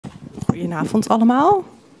Goedenavond allemaal.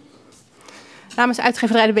 Namens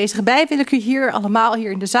uitgeverij De Bezige Bij wil ik u hier allemaal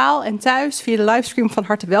hier in de zaal en thuis via de livestream van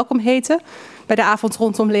harte welkom heten bij de avond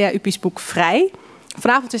rondom Lea Ypi's boek Vrij.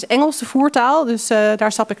 Vanavond is Engels de voertaal, dus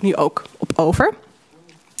daar stap ik nu ook op over.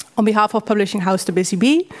 On behalf of publishing house The Busy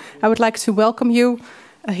Bee, I would like to welcome you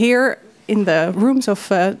here in the rooms of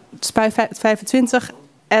Spui 25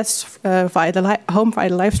 as via the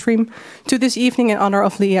livestream to this evening in honor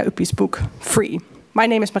of Lea Ypi's book Free. My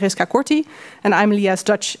name is Mariska Korti and I'm Lea's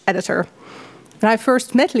Dutch editor. When I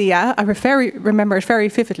first met Lea, I remember it very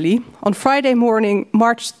vividly. On Friday morning,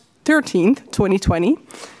 March 13th, 2020,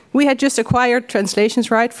 we had just acquired translations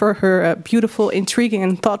right for her beautiful, intriguing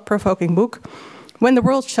and thought-provoking book, When the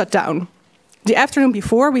World Shut Down. The afternoon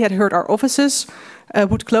before, we had heard our offices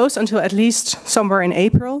would close until at least somewhere in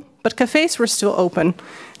April, but cafes were still open.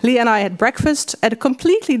 Lea and I had breakfast at a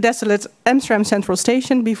completely desolate Amsterdam Central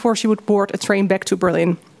Station before she would board a train back to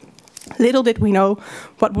Berlin. Little did we know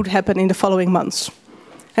what would happen in the following months.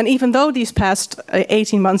 And even though these past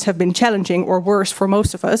 18 months have been challenging or worse for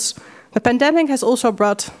most of us, the pandemic has also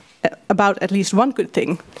brought about at least one good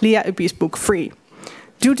thing, Lea Ypi's book Free.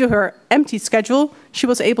 Due to her empty schedule, she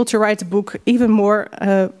was able to write the book even more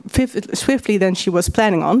swiftly than she was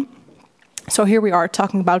planning on. So here we are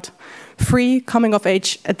talking about Free, coming of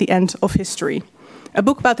age at the end of history. A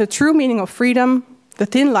book about the true meaning of freedom, the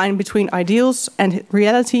thin line between ideals and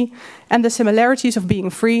reality, and the similarities of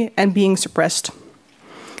being free and being suppressed.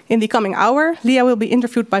 In the coming hour, Lea will be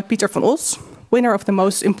interviewed by Pieter van Os, winner of the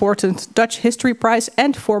most important Dutch History Prize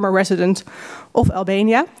and former resident of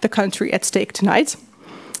Albania, the country at stake tonight.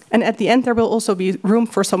 And at the end, there will also be room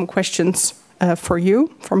for some questions from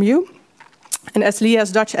you. And as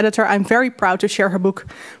Lea's Dutch editor, I'm very proud to share her book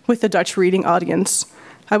with the Dutch reading audience.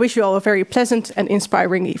 I wish you all a very pleasant and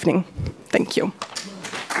inspiring evening. Thank you.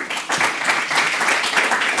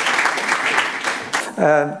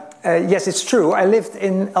 Yes, it's true. I lived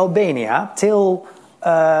in Albania till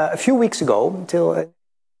a few weeks ago.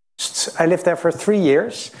 I lived there for 3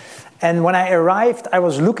 years. And when I arrived, I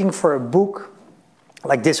was looking for a book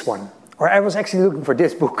like this one. Or I was actually looking for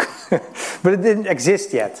this book, but it didn't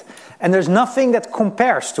exist yet. And there's nothing that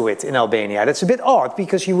compares to it in Albania. That's a bit odd,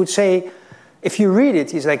 because you would say, if you read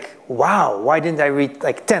it, it's like, wow, why didn't I read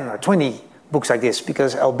like 10 or 20 books like this?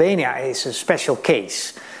 Because Albania is a special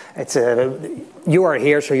case. It's you are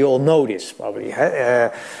here, so you all know this, probably.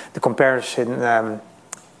 The comparison,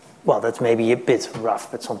 well, that's maybe a bit rough,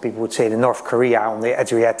 but some people would say the North Korea on the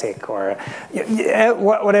Adriatic, or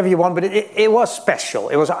whatever you want, but it was special.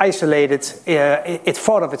 It was isolated. It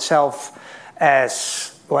thought of itself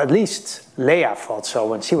as, well, at least Lea thought so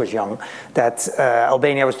when she was young, that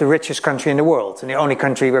Albania was the richest country in the world, and the only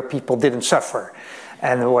country where people didn't suffer,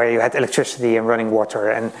 and where you had electricity and running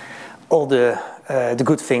water, and all the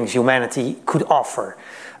good things humanity could offer.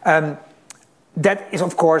 That is,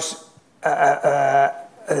 of course,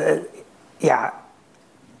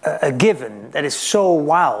 a given that is so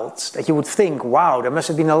wild that you would think, wow, there must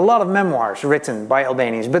have been a lot of memoirs written by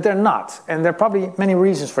Albanians, but they're not. And there are probably many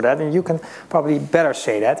reasons for that, and you can probably better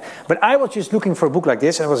say that. But I was just looking for a book like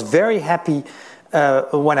this, and I was very happy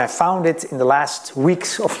when I found it in the last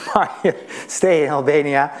weeks of my stay in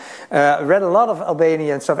Albania. Read a lot of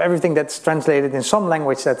Albanian stuff, everything that's translated in some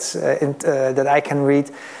language that I can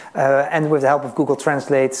read. And with the help of Google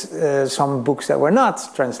Translate, some books that were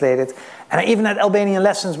not translated. And I even had Albanian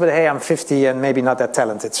lessons, but hey, I'm 50 and maybe not that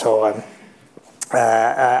talented, so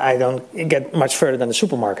I don't get much further than the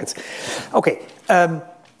supermarket. Okay,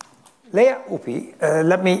 Lea Ypi,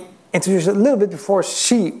 let me introduce a little bit before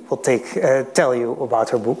she will tell you about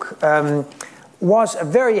her book, was a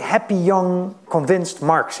very happy, young, convinced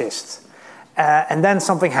Marxist. And then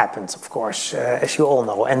something happened, of course, as you all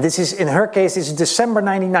know. And this is, in her case, this is December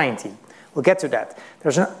 1990. We'll get to that.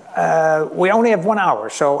 We only have 1 hour,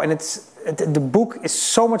 so, and the book is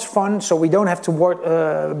so much fun, so we don't have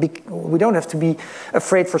to be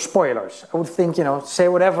afraid for spoilers. I would think, you know, say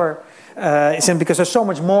whatever, because there's so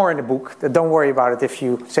much more in the book that don't worry about it if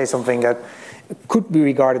you say something that could be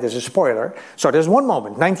regarded as a spoiler. So there's one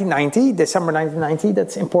moment, 1990, December 1990,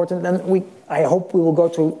 that's important. And I hope we will go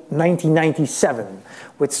to 1997,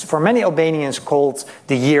 which for many Albanians called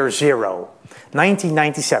the year zero.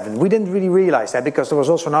 1997. We didn't really realize that because there was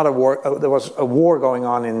also another war. There was a war going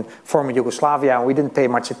on in former Yugoslavia, and we didn't pay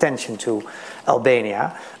much attention to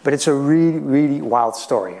Albania. But it's a really, really wild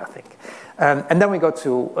story, I think. And then we go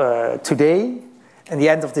to today, and the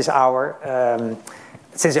end of this hour.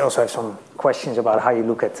 Since I also have some questions about how you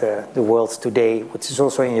look at the world today, which is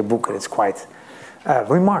also in your book, and it's quite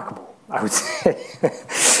remarkable, I would say.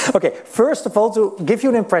 Okay, first of all, to give you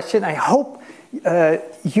an impression, I hope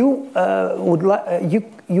you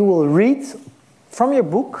will read from your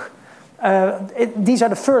book. These are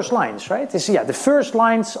the first lines, right? The first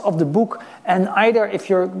lines of the book, and either if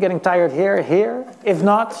you're getting tired here. If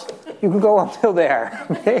not, you can go until there.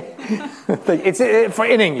 Okay, it's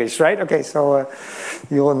in English, right? Okay, so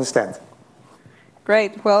you'll understand.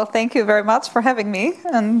 Great. Well, thank you very much for having me,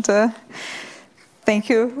 and thank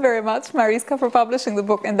you very much, Mariska, for publishing the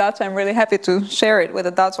book in Dutch. I'm really happy to share it with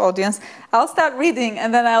a Dutch audience. I'll start reading,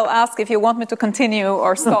 and then I'll ask if you want me to continue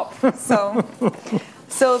or stop.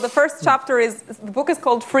 So the first chapter the book is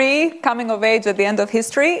called Free, Coming of Age at the End of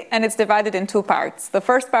History, and it's divided in two parts. The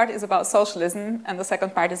first part is about socialism, and the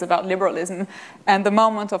second part is about liberalism. And the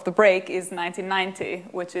moment of the break is 1990,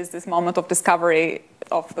 which is this moment of discovery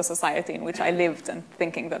of the society in which I lived and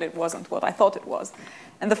thinking that it wasn't what I thought it was.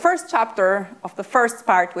 And the first chapter of the first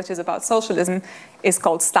part, which is about socialism, is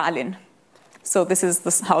called Stalin. So this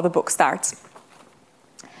is how the book starts.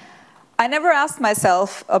 I never asked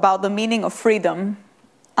myself about the meaning of freedom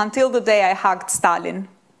until the day I hugged Stalin.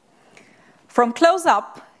 From close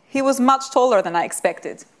up, he was much taller than I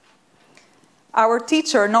expected. Our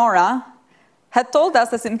teacher, Nora, had told us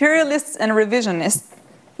that imperialists and revisionists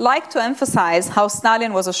like to emphasize how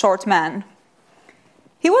Stalin was a short man.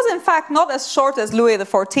 He was in fact not as short as Louis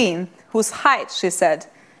XIV, whose height, she said,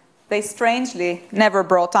 they strangely never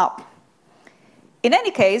brought up. In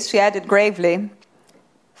any case, she added gravely,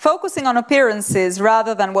 focusing on appearances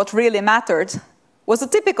rather than what really mattered was a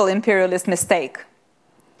typical imperialist mistake.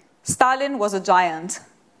 Stalin was a giant,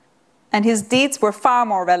 and his deeds were far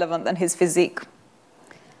more relevant than his physique.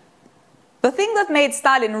 The thing that made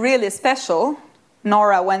Stalin really special,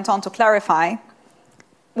 Nora went on to clarify,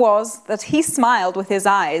 was that he smiled with his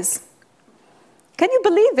eyes. Can you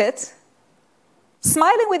believe it?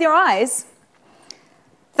 Smiling with your eyes?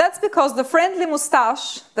 That's because the friendly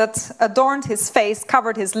moustache that adorned his face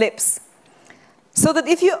covered his lips, so that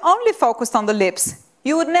if you only focused on the lips,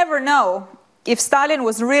 you would never know if Stalin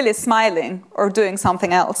was really smiling or doing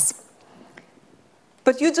something else.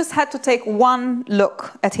 But you just had to take one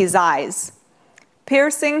look at his eyes,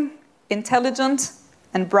 piercing, intelligent,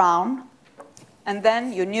 and brown, and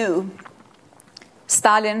then you knew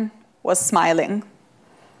Stalin was smiling.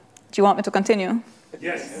 Do you want me to continue?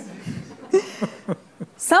 Yes.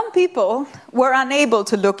 Some people were unable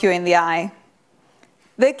to look you in the eye.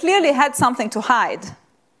 They clearly had something to hide.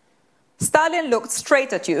 Stalin looked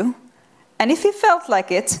straight at you, and if he felt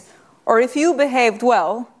like it, or if you behaved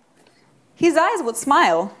well, his eyes would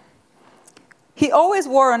smile. He always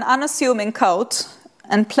wore an unassuming coat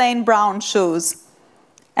and plain brown shoes,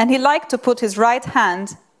 and he liked to put his right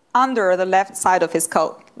hand under the left side of his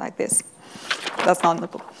coat, like this. That's not in the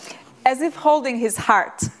book. As if holding his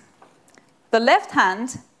heart. The left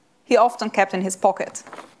hand he often kept in his pocket.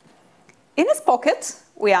 In his pocket?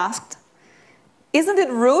 We asked. Isn't it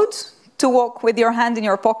rude to walk with your hand in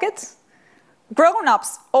your pocket?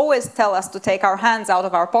 Grown-ups always tell us to take our hands out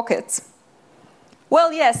of our pockets.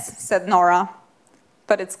 Well, yes, said Nora,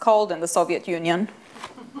 but it's cold in the Soviet Union.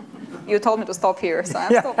 You told me to stop here, so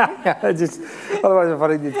I'm stopping.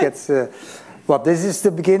 Otherwise it gets... this is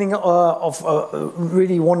the beginning of a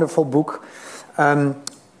really wonderful book.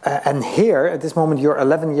 And here, at this moment, you're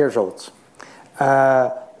 11 years old.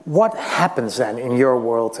 What happens then in your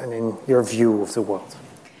world and in your view of the world?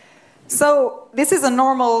 So this is a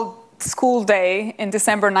normal school day in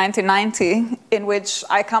December 1990 in which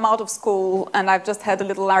I come out of school and I've just had a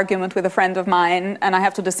little argument with a friend of mine and I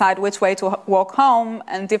have to decide which way to walk home,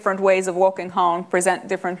 and different ways of walking home present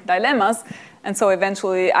different dilemmas. And so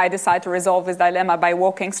eventually I decide to resolve this dilemma by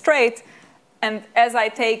walking straight. And as I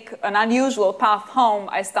take an unusual path home,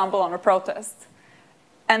 I stumble on a protest.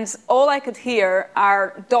 And all I could hear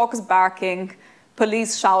are dogs barking,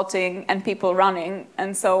 police shouting, and people running.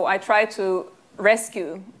 And so I try to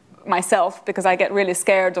rescue myself because I get really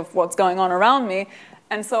scared of what's going on around me.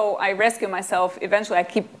 And so I rescue myself. Eventually, I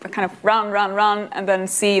keep kind of run, and then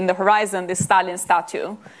see in the horizon this Stalin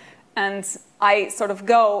statue. And I sort of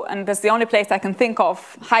go, and that's the only place I can think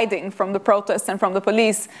of hiding from the protests and from the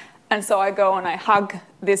police. And so I go and I hug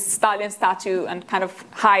this Stalin statue and kind of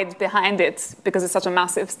hide behind it because it's such a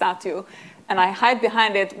massive statue. And I hide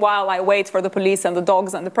behind it while I wait for the police and the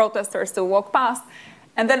dogs and the protesters to walk past.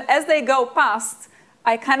 And then as they go past,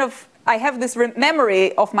 I have this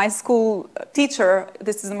memory of my school teacher.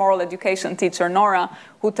 This is a moral education teacher, Nora,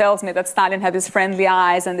 who tells me that Stalin had these friendly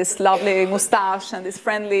eyes and this lovely mustache and this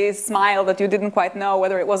friendly smile that you didn't quite know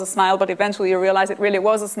whether it was a smile, but eventually you realize it really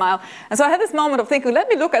was a smile. And so I had this moment of thinking, let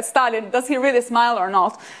me look at Stalin. Does he really smile or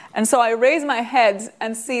not? And so I raise my head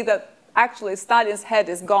and see that actually Stalin's head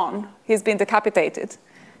is gone. He's been decapitated.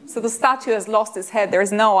 So the statue has lost its head.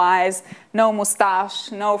 There's no eyes, no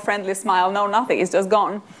mustache, no friendly smile, no nothing. It's just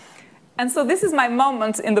gone. And so this is my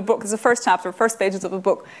moment in the book. It's the first chapter, first pages of the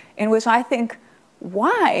book, in which I think,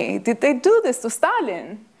 why did they do this to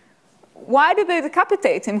Stalin? Why did they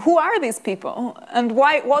decapitate him? Who are these people? And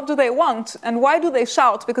why? What do they want? And why do they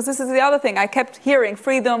shout? Because this is the other thing. I kept hearing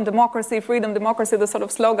freedom, democracy, the sort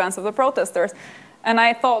of slogans of the protesters. And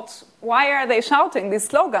I thought, why are they shouting these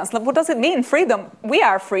slogans? What does it mean, freedom? We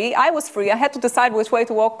are free. I was free. I had to decide which way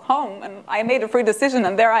to walk home. And I made a free decision,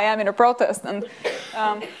 and there I am in a protest. And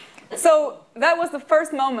so that was the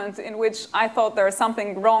first moment in which I thought there was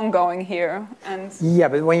something wrong going here. And yeah,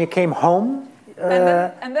 but when you came home...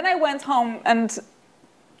 And then I went home, and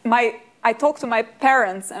I talked to my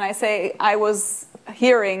parents, and I say, I was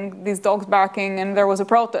hearing these dogs barking, and there was a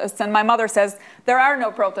protest. And my mother says, there are no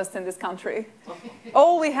protests in this country.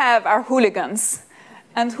 All we have are hooligans.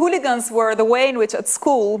 And hooligans were the way in which at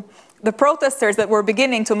school, the protesters that were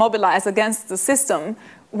beginning to mobilize against the system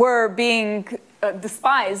were being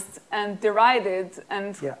despised and derided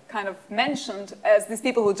and kind of mentioned as these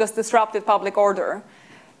people who just disrupted public order.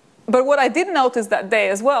 But what I did notice that day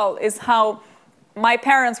as well is how my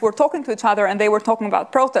parents were talking to each other, and they were talking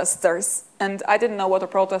about protesters. And I didn't know what a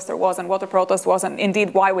protester was and what a protest was, and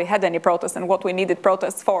indeed why we had any protests and what we needed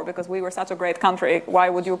protests for, because we were such a great country. Why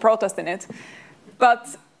would you protest in it?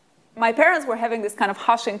 But my parents were having this kind of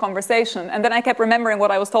hushing conversation, and then I kept remembering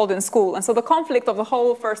what I was told in school. And so the conflict of the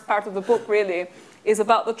whole first part of the book really is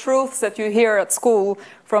about the truths that you hear at school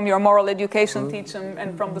from your moral education teacher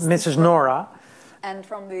and from the Mrs. Nora. And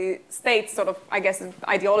from the state sort of, I guess,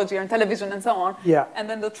 ideology and television and so on. Yeah. And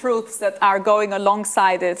then the truths that are going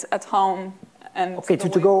alongside it at home. And okay,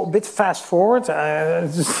 to go a bit fast forward,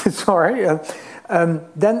 sorry.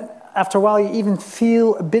 Then after a while you even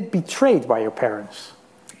feel a bit betrayed by your parents.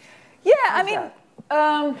 Yeah, I mean,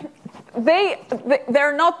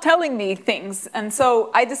 they're not telling me things. And so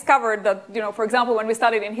I discovered that, you know, for example, when we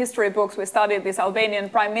studied in history books, we studied this Albanian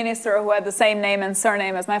prime minister who had the same name and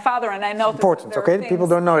surname as my father, and I noticed important, okay? People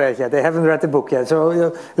don't know that yet. They haven't read the book yet.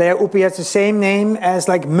 So Lea Ypi has the same name as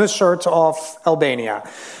like Mussert of Albania.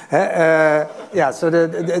 Yeah, so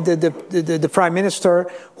the prime minister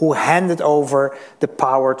who handed over the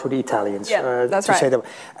power to the Italians. Yeah, that's right. Say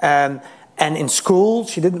that. And in school,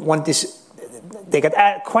 she didn't want this. They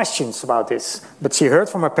got questions about this, but she heard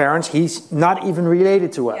from her parents, he's not even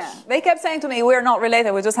related to us. Yeah. They kept saying to me, we're not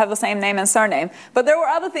related, we just have the same name and surname. But there were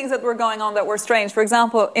other things that were going on that were strange. For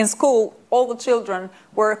example, in school, all the children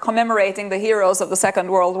were commemorating the heroes of the Second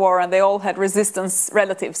World War, and they all had resistance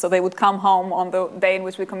relatives. So they would come home on the day in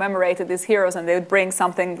which we commemorated these heroes, and they would bring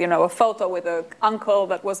something, you know, a photo with an uncle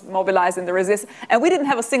that was mobilized in the resistance. And we didn't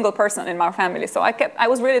have a single person in my family. So I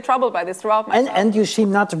was really troubled by this throughout my childhood. And you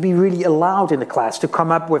seem not to be really allowed in the class to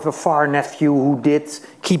come up with a far nephew who did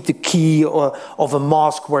keep the key of a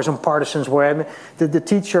mosque where some partisans were. The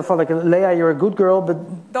teacher felt like, Lea, you're a good girl,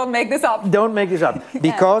 but... Don't make this up. Don't make this up.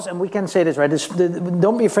 Because, and we can say this, right?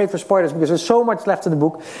 Don't be afraid for spoilers, because there's so much left in the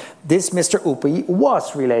book. This Mr. Ypi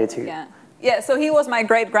was related to you. Yeah, so he was my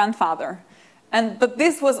great-grandfather. But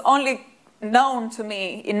this was only known to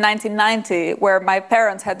me in 1990, where my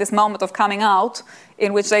parents had this moment of coming out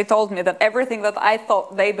in which they told me that everything that I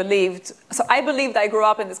thought they believed. So I believed I grew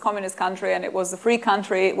up in this communist country, and it was a free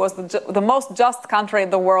country. It was the most just country in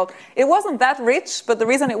the world. It wasn't that rich, but the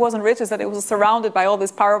reason it wasn't rich is that it was surrounded by all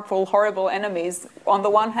these powerful, horrible enemies. On the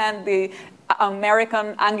one hand, the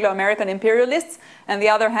Anglo-American imperialists, and the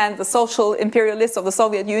other hand, the social imperialists of the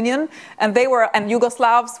Soviet Union, and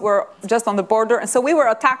Yugoslavs were just on the border, and so we were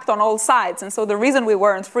attacked on all sides. And so the reason we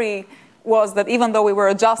weren't free was that even though we were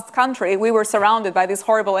a just country, we were surrounded by these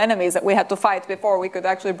horrible enemies that we had to fight before we could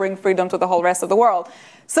actually bring freedom to the whole rest of the world.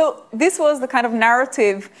 So this was the kind of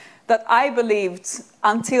narrative that I believed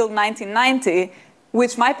until 1990,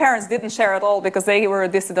 which my parents didn't share at all, because they were a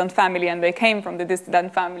dissident family and they came from the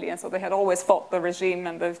dissident family, and so they had always fought the regime,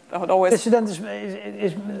 and they had always... Dissident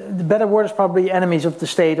is the better word is probably enemies of the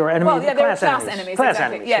state, or enemies of class enemies. Class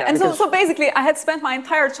exactly. enemies. Yeah. And so basically I had spent my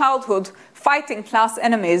entire childhood fighting class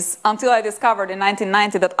enemies until I discovered in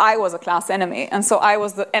 1990 that I was a class enemy, and so I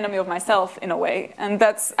was the enemy of myself in a way. And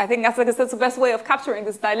I think that's the best way of capturing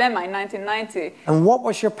this dilemma in 1990. And what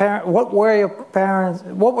were your parents,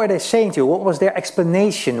 what were they saying to you? What was their explanation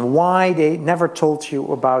why they never told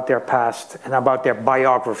you about their past and about their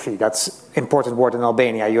biography? That's an important word in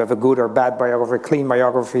Albania. You have a good or bad biography, clean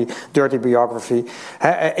biography, dirty biography.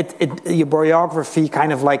 Your biography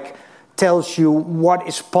kind of like tells you what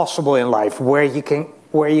is possible in life, where you can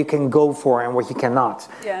where you can go for and what you cannot.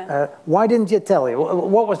 Yeah. Why didn't you tell you?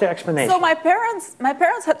 What was their explanation? So my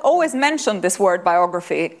parents had always mentioned this word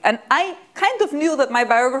biography, and I kind of knew that my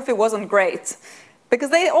biography wasn't great. Because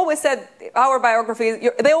they always said, our biography,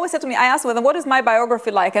 they always said to me, I asked them, what is my biography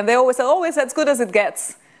like? And they always said, oh, it's as good as it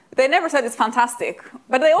gets. They never said it's fantastic,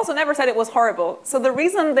 but they also never said it was horrible. So the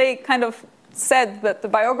reason they kind of said that the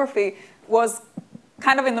biography was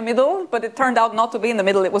kind of in the middle, but it turned out not to be in the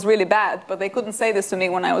middle, it was really bad, but they couldn't say this to me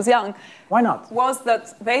when I was young. Why not? Was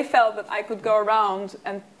that they felt that I could go around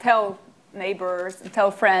and tell neighbors and tell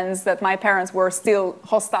friends that my parents were still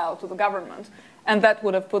hostile to the government. And that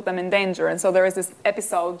would have put them in danger. And so there is this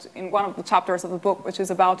episode in one of the chapters of the book, which is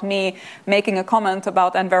about me making a comment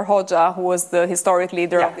about Enver Hoxha, who was the historic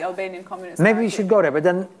leader of the Albanian Communist Maybe Party. we should go there, but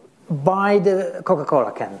then buy the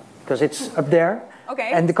Coca-Cola can, because it's up there.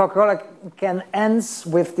 Okay. And the Coca-Cola can ends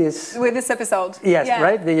with this... With this episode. Yes,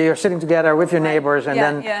 right? You're sitting together with your neighbors and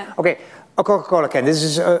then... Yeah. Okay, a Coca-Cola can. This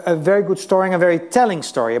is a very good story and a very telling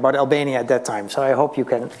story about Albania at that time. So I hope you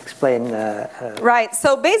can explain... Right.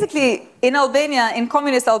 So basically, in Albania, in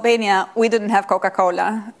communist Albania, we didn't have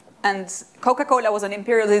Coca-Cola. And Coca-Cola was an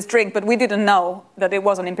imperialist drink, but we didn't know that it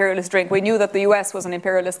was an imperialist drink. We knew that the US was an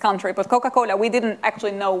imperialist country, but Coca-Cola, we didn't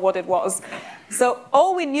actually know what it was. So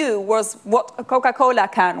all we knew was what a Coca-Cola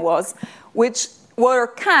can was, which were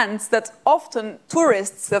cans that often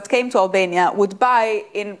tourists that came to Albania would buy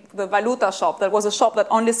in the valuta shop. That was a shop that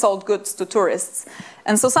only sold goods to tourists.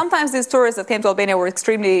 And so sometimes these tourists that came to Albania were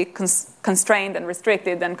extremely constrained and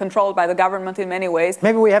restricted and controlled by the government in many ways.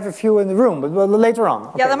 Maybe we have a few in the room, but later on.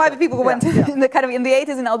 Okay. Yeah, there might be people who went in the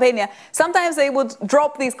 80s in Albania. Sometimes they would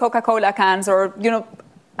drop these Coca-Cola cans, or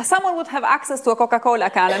someone would have access to a Coca-Cola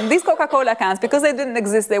can, and these Coca-Cola cans, because they didn't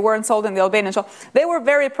exist, they weren't sold in the Albanian shop, they were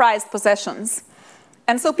very prized possessions.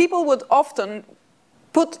 And so people would often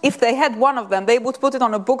if they had one of them, they would put it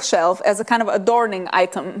on a bookshelf as a kind of adorning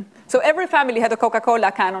item. So every family had a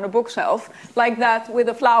Coca-Cola can on a bookshelf, like that, with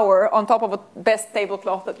a flower on top of a best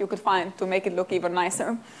tablecloth that you could find to make it look even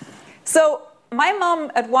nicer. So my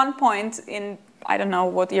mom, at one point in, I don't know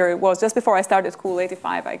what year it was, just before I started school,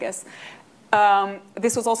 85, I guess.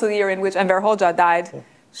 This was also the year in which Enver Hoxha died. Okay.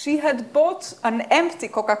 She had bought an empty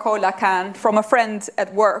Coca-Cola can from a friend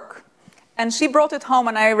at work. And she brought it home,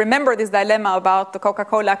 and I remember this dilemma about the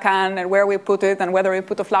Coca-Cola can and where we put it and whether we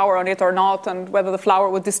put a flower on it or not, and whether the flower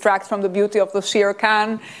would distract from the beauty of the sheer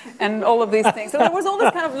can and all of these things. So there was all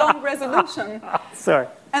this kind of long resolution. Sorry.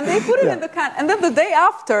 And they put it in the can. And then the day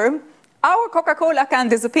after, our Coca-Cola can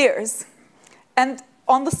disappears. And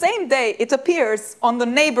on the same day, it appears on the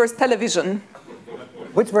neighbor's television.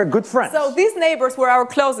 Which were good friends. So these neighbors were our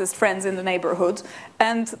closest friends in the neighborhood.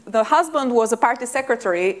 And the husband was a party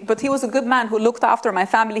secretary, but he was a good man who looked after my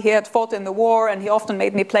family. He had fought in the war, and he often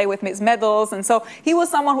made me play with his medals. And so he was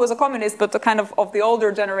someone who was a communist, but a kind of the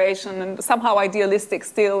older generation, and somehow idealistic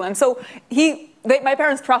still. And so my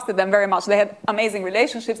parents trusted them very much. They had amazing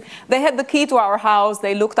relationships. They had the key to our house.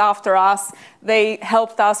 They looked after us. They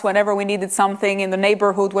helped us whenever we needed something in the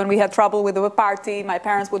neighborhood. When we had trouble with the party, my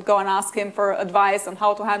parents would go and ask him for advice on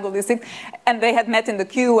how to handle these things. And they had met in the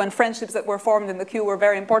queue, and friendships that were formed in the queue were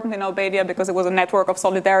very important in Albania because it was a network of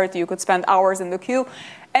solidarity. You could spend hours in the queue.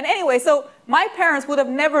 And anyway, so my parents would have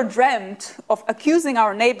never dreamt of accusing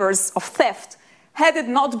our neighbors of theft had it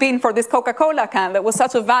not been for this Coca-Cola can that was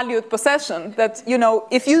such a valued possession that,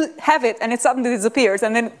 if you have it and it suddenly disappears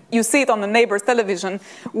and then you see it on the neighbor's television,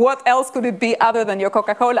 what else could it be other than your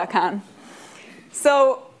Coca-Cola can?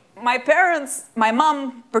 So my parents, my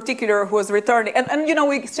mom in particular, who was returning, and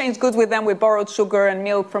we exchanged goods with them. We borrowed sugar and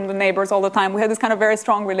milk from the neighbors all the time. We had this kind of very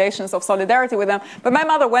strong relations of solidarity with them. But my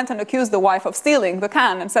mother went and accused the wife of stealing the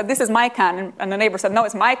can and said, this is my can. And the neighbor said, no,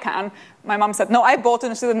 it's my can. My mom said, no, I bought it.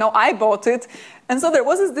 And she said, no, I bought it. And so there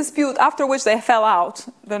was this dispute after which they fell out.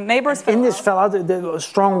 The neighbors fell out. In this fell out, the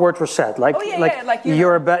strong words were said. Like,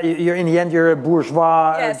 you're in the end, you're a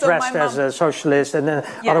bourgeois dressed as a socialist, and then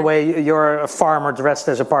other way, you're a farmer dressed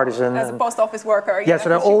as a partisan. As a post office worker. Yeah, so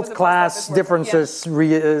the old class differences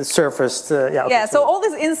surfaced. So all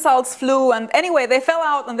these insults flew, and anyway, they fell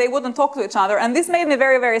out and they wouldn't talk to each other. And this made me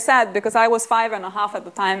very, very sad because I was 5.5 at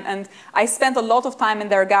the time, and I spent a lot of time in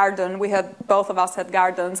their garden. Both of us had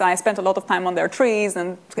gardens, and I spent a lot of time on their trees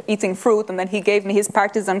and eating fruit, and then he gave me his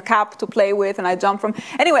partisan cap to play with, and I jumped from...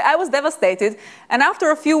 Anyway, I was devastated, and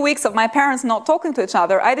after a few weeks of my parents not talking to each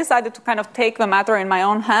other, I decided to kind of take the matter in my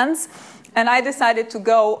own hands, and I decided to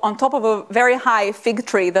go on top of a very high fig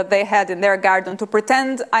tree that they had in their garden to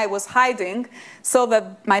pretend I was hiding so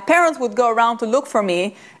that my parents would go around to look for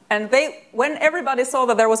me, And when everybody saw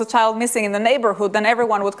that there was a child missing in the neighborhood, then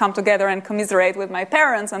everyone would come together and commiserate with my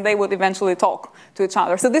parents, and they would eventually talk to each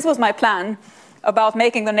other. So this was my plan about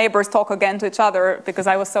making the neighbors talk again to each other, because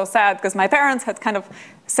I was so sad, because my parents had kind of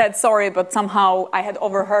said sorry, but somehow I had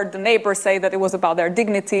overheard the neighbors say that it was about their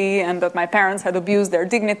dignity, and that my parents had abused their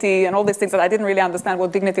dignity, and all these things that I didn't really understand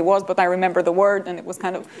what dignity was, but I remember the word, and it was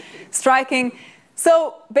kind of striking.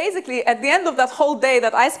 So basically, at the end of that whole day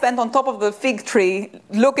that I spent on top of the fig tree,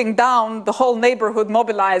 looking down, the whole neighborhood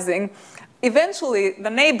mobilizing, eventually the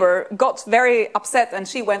neighbor got very upset, and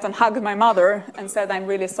she went and hugged my mother and said, "I'm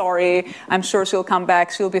really sorry, I'm sure she'll come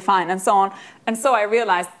back, she'll be fine," and so on. And so I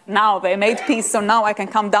realized, now they made peace, so now I can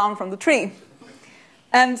come down from the tree.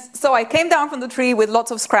 And so I came down from the tree with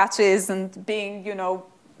lots of scratches, and being,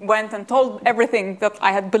 went and told everything that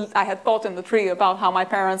I had thought in the tree about how my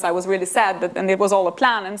parents, I was really sad, and it was all a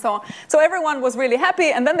plan, and so on. So everyone was really happy,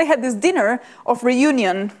 and then they had this dinner of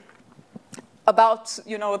reunion about,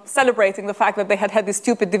 celebrating the fact that they had this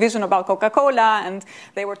stupid division about Coca-Cola, and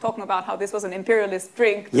they were talking about how this was an imperialist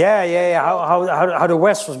drink. Yeah. How the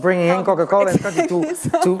West was bringing in Coca-Cola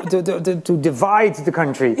to divide the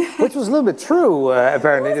country, which was a little bit true,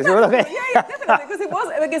 apparently. Yeah,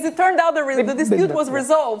 definitely, because it turned out the dispute was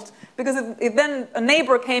resolved, because then a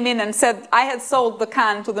neighbor came in and said, I had sold the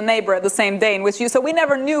can to the neighbor at the same day in which so we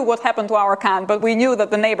never knew what happened to our can, but we knew that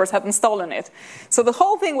the neighbors hadn't stolen it. So the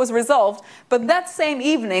whole thing was resolved. But that same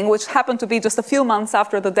evening, which happened to be just a few months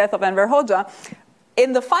after the death of Enver Hoxha,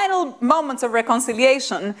 in the final moments of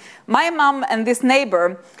reconciliation, my mom and this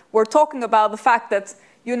neighbor were talking about the fact that,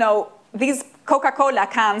 these Coca-Cola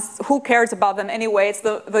cans, who cares about them anyway? It's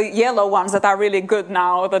the yellow ones that are really good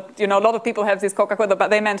now. That, a lot of people have these Coca-Cola, but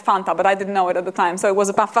they meant Fanta, but I didn't know it at the time. So it was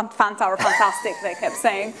about Fanta or fantastic, they kept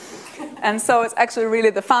saying. And so it's actually really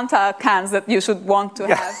the Fanta cans that you should want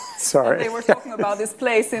to have. Sorry. And they were talking about this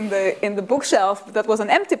place in the bookshelf that was an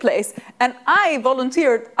empty place. And I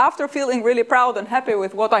volunteered, after feeling really proud and happy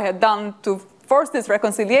with what I had done to force this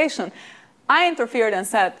reconciliation, I interfered and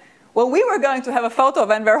said, well, we were going to have a photo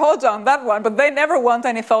of Enver Hoxha on that one, but they never want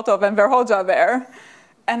any photo of Enver Hoxha there.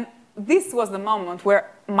 And this was the moment where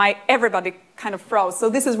everybody kind of froze. So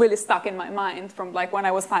this is really stuck in my mind from when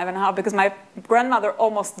I was 5.5, because my grandmother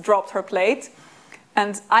almost dropped her plate.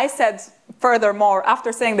 And I said, furthermore,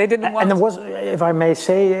 after saying they didn't want... And there was, if I may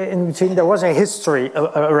say, in between, there was a history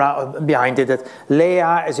behind it, that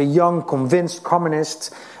Lea is a young, convinced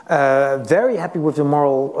communist, very happy with the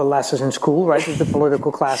moral lessons in school, right? With the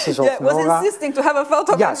political classes of was insisting to have a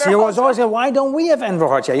photo of Enver Hoxha. She was always saying, why don't we have Enver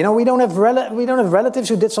Hoxha? We don't have relatives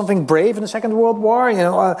who did something brave in the Second World War.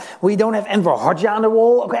 We don't have Enver Hoxha on the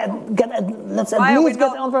wall. Okay, let's at least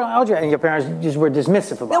get Enver Hoxha. And your parents just were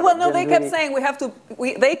dismissive about it. No, they kept saying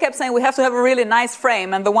they kept saying we have to have a really nice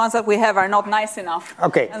frame, and the ones that we have are not nice enough.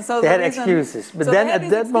 Okay, and so they had excuses. But then at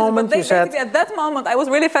that moment you said... At that moment, I was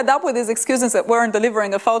really fed up with these excuses that weren't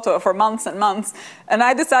delivering a photo for months and months. And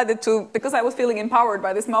I decided to, because I was feeling empowered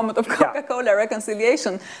by this moment of Coca-Cola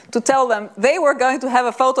reconciliation, to tell them they were going to have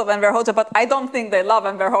a photo of Enver Hoxha, but I don't think they love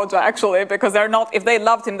Enver Hoxha, actually, because they're not, if they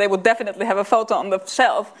loved him, they would definitely have a photo on the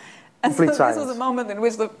shelf. And so this was a moment in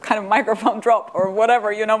which the kind of microphone dropped or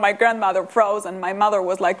whatever, my grandmother froze, and my mother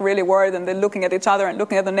was really worried, and they're looking at each other and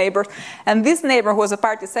looking at the neighbors. And this neighbor, who was a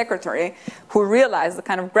party secretary, who realized the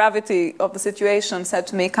kind of gravity of the situation, said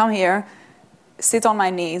to me, come here, sit on my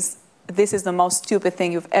knees. This is the most stupid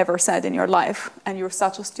thing you've ever said in your life, and you're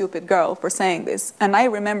such a stupid girl for saying this. And I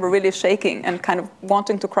remember really shaking and kind of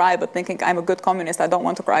wanting to cry, but thinking, I'm a good communist, I don't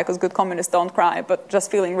want to cry, because good communists don't cry, but just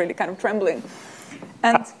feeling really kind of trembling.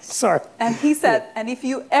 And, and he said, and if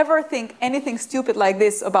you ever think anything stupid like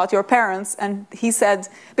this about your parents, and he said,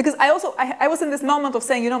 because I was in this moment of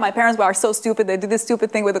saying, my parents were so stupid, they did this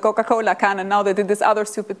stupid thing with the Coca-Cola can, and now they did this other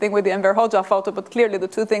stupid thing with the Enver Hoxha photo, but clearly the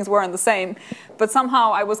two things weren't the same. But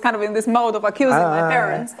somehow I was kind of in this mode of accusing my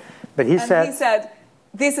parents. But he said,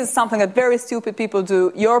 this is something that very stupid people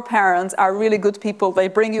do. Your parents are really good people. They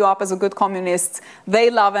bring you up as a good communist. They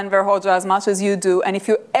love Enver Hoxha as much as you do. And if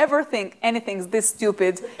you ever think anything's this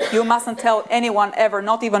stupid, you mustn't tell anyone ever,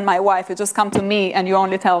 not even my wife. You just come to me and you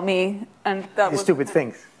only tell me. And that was stupid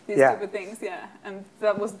things. Stupid things, yeah. And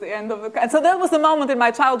that was the end of and so that was the moment in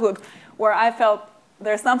my childhood where I felt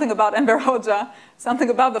there's something about Enver Hoxha, something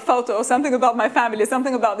about the photo, something about my family,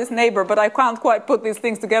 something about this neighbor, but I can't quite put these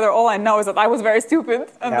things together. All I know is that I was very stupid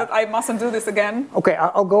and that I mustn't do this again. Okay,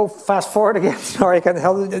 I'll go fast forward again. Sorry, I can't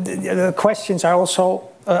help it. The questions are also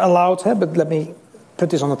allowed, but let me put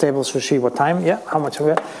this on the table so see what time, how much we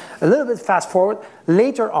have. A little bit fast forward.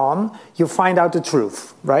 Later on, you find out the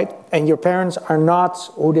truth, right? And your parents are not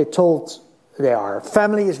who they told they are.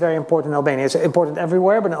 Family is very important in Albania. It's important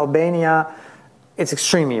everywhere, but in Albania, it's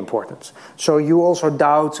extremely important. So you also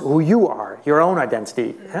doubt who you are, your own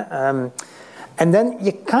identity. And then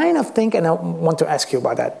you kind of think, and I want to ask you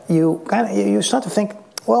about that. You start to think,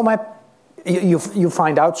 well, you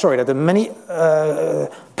find out, that many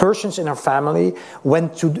persons in our family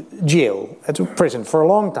went to jail, to prison for a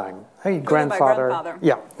long time. Hey, grandfather.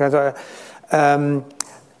 Yeah.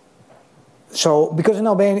 So, because in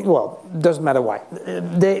Albania, well, doesn't matter why,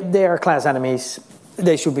 they are class enemies.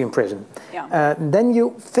 They should be in prison. Yeah. Then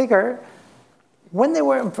you figure, when they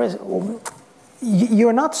were in prison,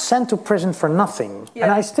 you're not sent to prison for nothing. Yeah.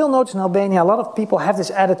 And I still notice in Albania, a lot of people have this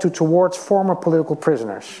attitude towards former political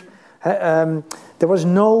prisoners. There was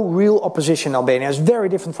no real opposition in Albania. It's very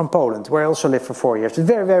different from Poland, where I also lived for 4 years. It's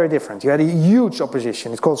very, very different. You had a huge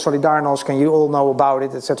opposition. It's called Solidarność, and you all know about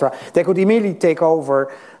it, etc. They could immediately take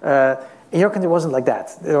over. In your country, it wasn't like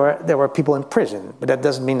that. There were people in prison, but that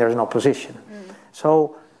doesn't mean there's an opposition.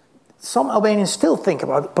 So some Albanians still think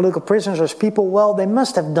about political prisoners as people, well, they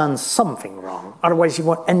must have done something wrong. Otherwise you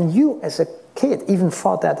won't. And you, as a kid, even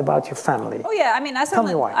thought that about your family. Oh yeah, I mean,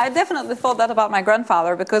 I definitely thought that about my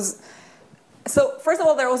grandfather because, so first of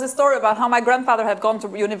all, there was a story about how my grandfather had gone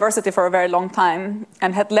to university for a very long time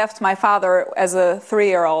and had left my father as a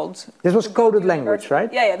 3-year-old. This was coded language,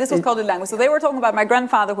 right? Yeah, this was coded language. So they were talking about my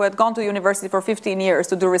grandfather who had gone to university for 15 years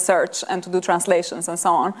to do research and to do translations and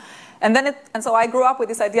so on. And so I grew up with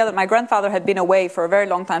this idea that my grandfather had been away for a very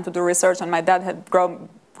long time to do research, and my dad had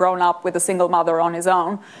grown up with a single mother on his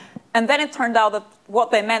own. And then it turned out that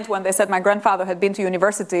what they meant when they said my grandfather had been to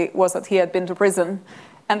university was that he had been to prison.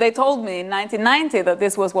 And they told me in 1990 that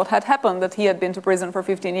this was what had happened, that he had been to prison for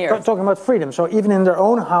 15 years. Talking about freedom. So even in their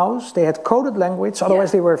own house, they had coded language.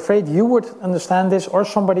 Otherwise, they were afraid you would understand this or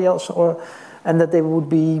somebody else, and that they would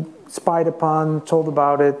be spied upon, told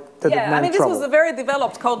about it. Yeah, I mean, this was a very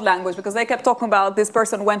developed code language because they kept talking about this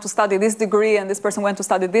person went to study this degree and this person went to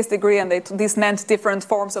study this degree, and this meant different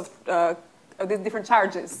forms of different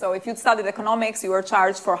charges. So if you studied economics, you were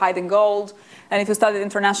charged for hiding gold, and if you studied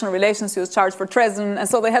international relations, you were charged for treason. And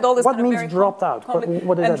so they had all this. What means dropped out?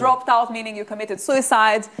 What is that? Dropped out meaning you committed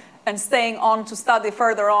suicide, and staying on to study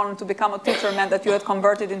further on to become a teacher meant that you had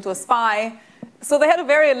converted into a spy. So they had a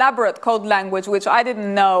very elaborate code language, which I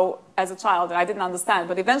didn't know as a child, and I didn't understand.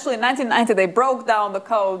 But eventually in 1990, they broke down the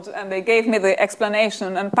code, and they gave me the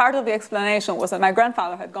explanation. And part of the explanation was that my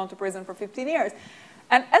grandfather had gone to prison for 15 years.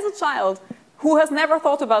 And as a child who has never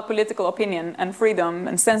thought about political opinion and freedom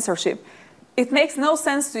and censorship, it makes no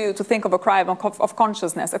sense to you to think of a crime of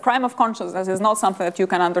consciousness. A crime of consciousness is not something that you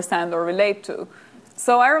can understand or relate to.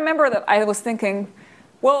 So I remember that I was thinking,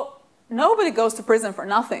 well, nobody goes to prison for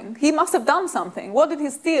nothing. He must have done something. What did he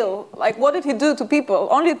steal? Like, what did he do to people?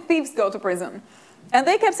 Only thieves go to prison. And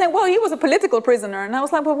they kept saying, well, he was a political prisoner. And I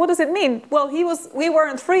was like, well, what does it mean? Well, we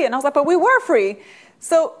weren't free. And I was like, but we were free.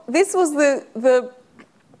 So this was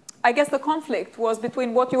I guess the conflict was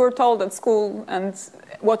between what you were told at school and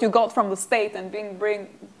what you got from the state and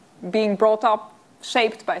being brought up,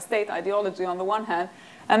 shaped by state ideology on the one hand,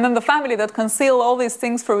 and then the family that conceal all these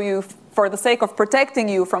things from you for the sake of protecting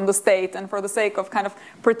you from the state and for the sake of kind of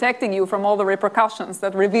protecting you from all the repercussions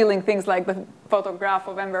that revealing things like the photograph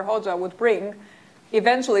of Enver Hoxha would bring,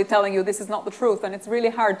 eventually telling you this is not the truth. And it's really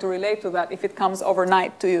hard to relate to that if it comes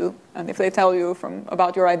overnight to you and if they tell you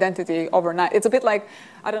about your identity overnight. It's a bit like,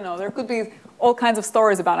 I don't know, there could be all kinds of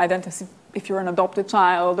stories about identity if you're an adopted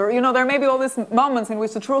child, or, you know, there may be all these moments in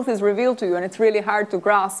which the truth is revealed to you and it's really hard to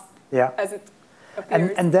grasp as it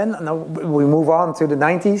appears. And then we move on to the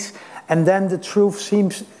 90s, and then the truth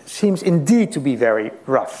seems indeed to be very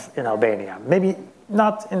rough in Albania. Maybe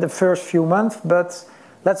not in the first few months, but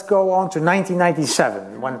let's go on to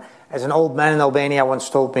 1997, when, as an old man in Albania once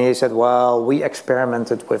told me, he said, well, we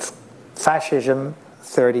experimented with fascism,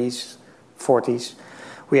 30s, 40s.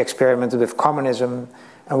 We experimented with communism,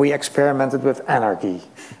 and we experimented with anarchy.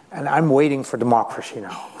 And I'm waiting for democracy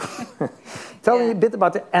now. Tell me a bit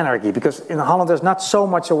about the anarchy, because in Holland there's not so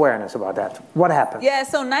much awareness about that. What happened? Yeah,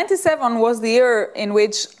 so 97 was the year in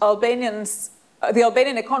which the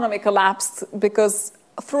Albanian economy collapsed, because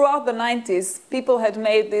throughout the 90s, people had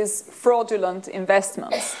made these fraudulent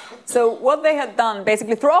investments. So what they had done,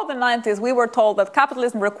 basically, throughout the 90s, we were told that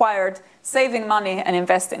capitalism required saving money and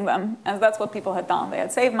investing them. And that's what people had done. They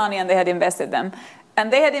had saved money and they had invested them.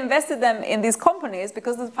 And they had invested them in these companies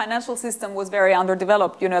because the financial system was very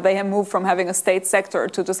underdeveloped. You know, they had moved from having a state sector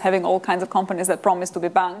to just having all kinds of companies that promised to be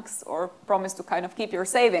banks or promised to kind of keep your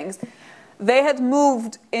savings. they had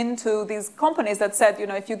moved into these companies that said, you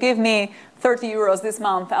know, if you give me 30 euros this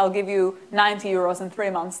month, I'll give you 90 euros in 3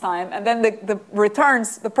 months' time. And then the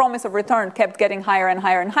returns, the promise of return kept getting higher and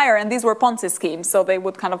higher and higher. And these were Ponzi schemes. So they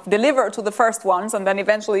would kind of deliver to the first ones, and then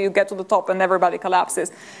eventually you get to the top and everybody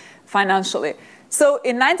collapses financially. So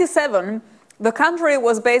in 97, the country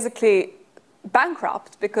was basically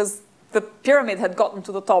bankrupt because the pyramid had gotten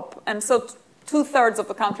to the top. And so 2/3 of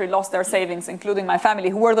the country lost their savings, including my family,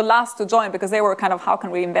 who were the last to join because they were kind of, how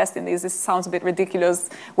can we invest in these? This sounds a bit ridiculous.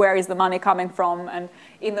 Where is the money coming from? And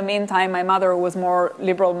in the meantime, my mother, who was more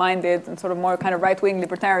liberal-minded and sort of more kind of right-wing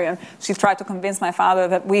libertarian, she tried to convince my father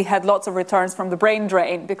that we had lots of returns from the brain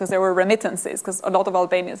drain because there were remittances, because a lot of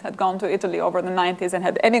Albanians had gone to Italy over the 90s and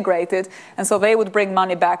had emigrated, and so they would bring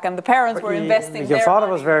money back, and the parents were investing Your their father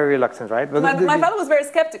money. was very reluctant, right? But My father was very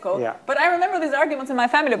skeptical, yeah. but I remember these arguments in my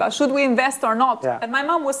family about should we invest or not, yeah. and my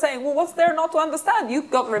mom was saying, well, what's there not to understand?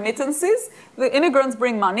 You've got remittances, the immigrants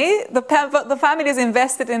bring money, the families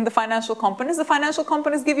invested in the financial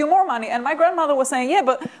companies give you more money. And my grandmother was saying, yeah,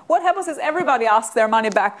 but what happens is everybody asks their money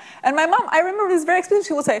back. And my mom, I remember this very explicitly,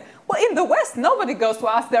 she would say, well, in the West, nobody goes to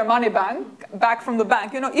ask their money back from the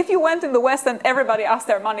bank. You know, if you went in the West and everybody asked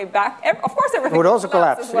their money back, of course everything would also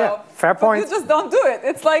collapse. as well. Yeah, fair point. But you just don't do it.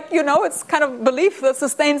 It's like, you know, it's kind of belief that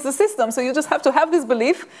sustains the system. So you just have to have this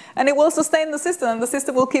belief, and it will sustain the system, and the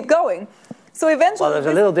system will keep going. So eventually, well,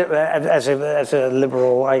 there's a little as a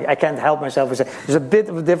liberal, I can't help myself. There's a bit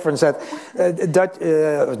of a difference that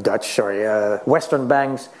Western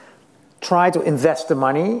banks try to invest the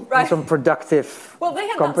money in some productive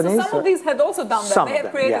companies. So some of these had also done that. They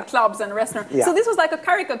had created clubs and restaurants. Yeah. So this was like a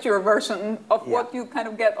caricature version of what you kind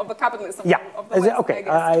of get of the capitalism of the West, okay.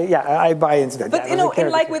 I guess. I buy into that. But you know,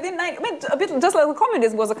 a bit just like the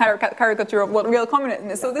communism was a caricature of what real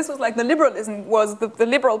communism is. So this was like the liberalism was the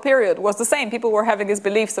liberal period was the same. People were having these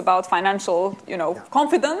beliefs about financial, you know,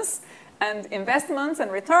 confidence and investments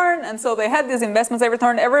and return, and so they had these investments, they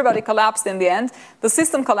returned, everybody collapsed in the end, the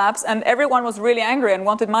system collapsed, and everyone was really angry and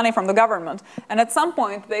wanted money from the government. And at some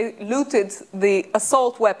point, they looted the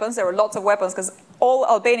assault weapons. There were lots of weapons, because all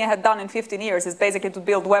Albania had done in 15 years is basically to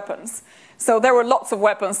build weapons. So there were lots of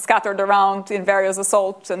weapons scattered around in various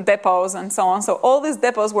assaults and depots and so on. So all these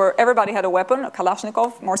depots where everybody had a weapon, a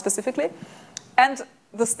Kalashnikov more specifically, and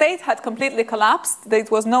the state had completely collapsed.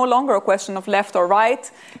 It was no longer a question of left or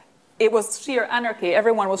right. It was sheer anarchy.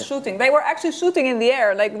 Everyone was shooting. They were actually shooting in the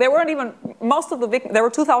air. Like, they weren't even, most of the victims, there were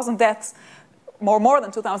 2,000 deaths, more than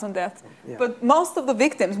 2,000 deaths. Yeah. But most of the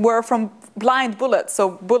victims were from blind bullets,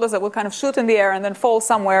 so bullets that would kind of shoot in the air and then fall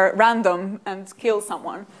somewhere random and kill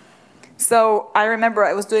someone. So I remember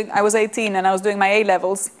I was 18 and I was doing my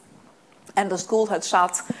A-levels, and the school had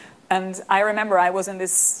shut. And I remember I was in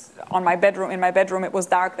my bedroom, it was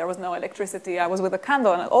dark, there was no electricity, I was with a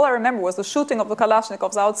candle, and all I remember was the shooting of the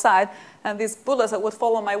Kalashnikovs outside, and these bullets that would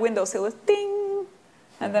fall on my windowsill with ding,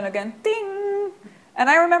 and then again, ding. And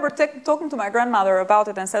I remember talking to my grandmother about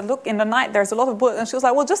it and said, look, in the night there's a lot of bullets, and she was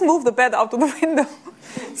like, well, just move the bed out of the window.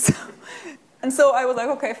 So I was like,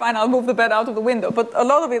 okay, fine, I'll move the bed out of the window. But a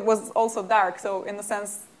lot of it was also dark, so in a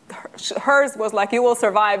sense, hers was like, you will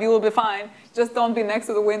survive, you will be fine, just don't be next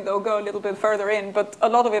to the window, go a little bit further in. But a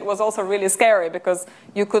lot of it was also really scary because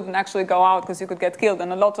you couldn't actually go out because you could get killed,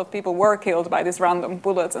 and a lot of people were killed by these random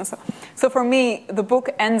bullets. And so for me, the book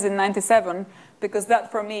ends in 97 because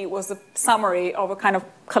that for me was a summary of a kind of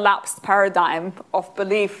collapsed paradigm of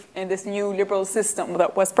belief in this new liberal system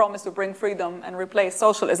that was promised to bring freedom and replace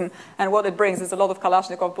socialism. And what it brings is a lot of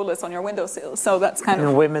Kalashnikov bullets on your windowsill. So that's kind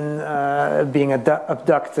of... women being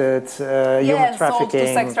abducted, human trafficking.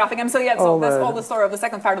 To sex trafficking. So that's all the story of the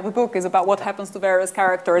second part of the book is about what happens to various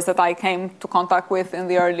characters that I came to contact with in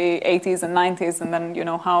the early 80s and 90s, and then, you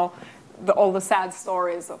know, how all the sad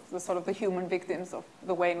stories of the sort of the human victims of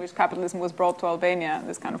the way in which capitalism was brought to Albania, and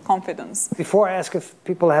this kind of confidence. Before I ask if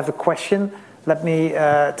people have a question, let me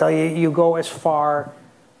tell you, you go as far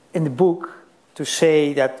in the book to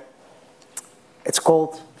say that it's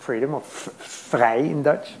called freedom, or vrij in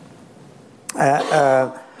Dutch.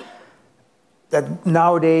 That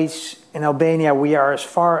nowadays in Albania we are as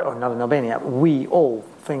far, or not in Albania, we all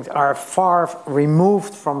things are far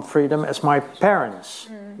removed from freedom as my parents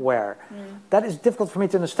were. That is difficult for me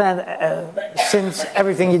to understand since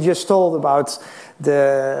everything you just told about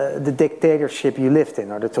the dictatorship you lived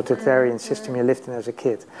in, or the totalitarian system you lived in as a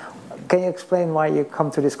kid. Can you explain why you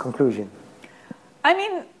come to this conclusion? I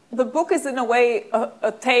mean, the book is in a way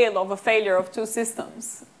a tale of a failure of two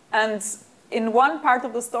systems. And in one part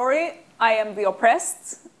of the story, I am the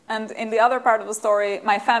oppressed, And in the other part of the story,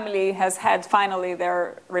 my family has had finally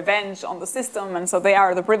their revenge on the system, and so they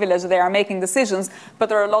are the privileged, they are making decisions, but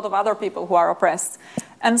there are a lot of other people who are oppressed.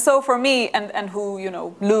 And so for me, and who,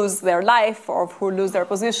 lose their life, or who lose their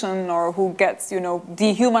position, or who gets,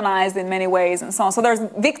 dehumanized in many ways, and so on. So there's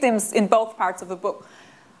victims in both parts of the book.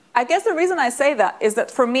 I guess the reason I say that is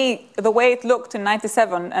that for me, the way it looked in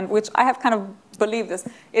 '97, and which I have kind of believed this,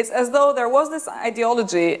 it's as though there was this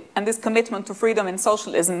ideology and this commitment to freedom in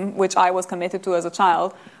socialism, which I was committed to as a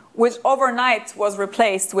child, which overnight was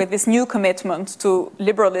replaced with this new commitment to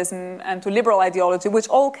liberalism and to liberal ideology, which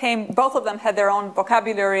all came, both of them had their own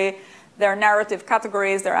vocabulary, their narrative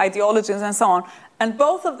categories, their ideologies, and so on. And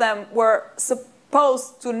both of them were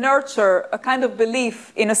supposed to nurture a kind of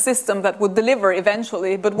belief in a system that would deliver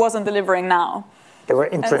eventually, but wasn't delivering now. They were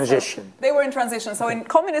in transition. So they were in transition. So in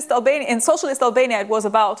communist Albania, in socialist Albania, it was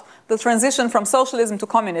about the transition from socialism to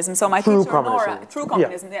communism. So my teacher Nora, true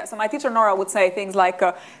communism, yeah. So my teacher Nora would say things like,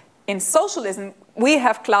 in socialism, we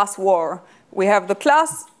have class war. We have the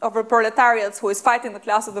class of the proletariats who is fighting the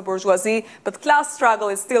class of the bourgeoisie, but class struggle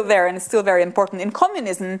is still there and it's still very important. In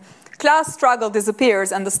communism, class struggle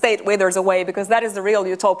disappears and the state withers away because that is the real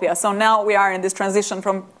utopia. So now we are in this transition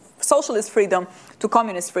from socialist freedom to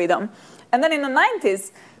communist freedom. And then in the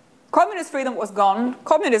 90s, communist freedom was gone,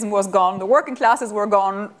 communism was gone, the working classes were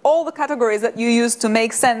gone, all the categories that you used to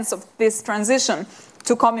make sense of this transition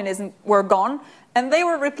to communism were gone, and they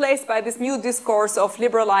were replaced by this new discourse of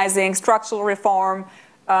liberalizing, structural reform,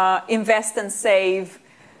 invest and save,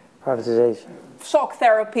 privatization, shock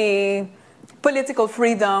therapy, political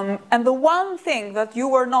freedom, and the one thing that you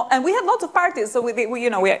were not, and we had lots of parties, so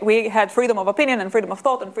we had freedom of opinion and freedom of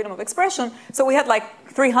thought and freedom of expression, so we had like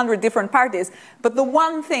 300 different parties, but the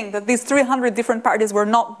one thing that these 300 different parties were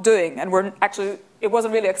not doing, and were actually, it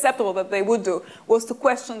wasn't really acceptable that they would do, was to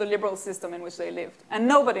question the liberal system in which they lived. And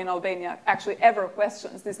nobody in Albania actually ever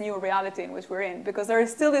questions this new reality in which we're in, because there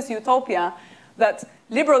is still this utopia that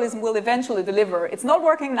liberalism will eventually deliver. It's not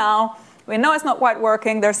working now. We know it's not quite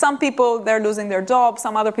working. There's some people, they're losing their jobs.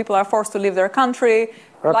 Some other people are forced to leave their country.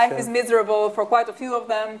 Life is miserable for quite a few of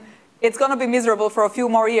them. It's going to be miserable for a few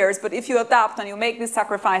more years. But if you adapt and you make these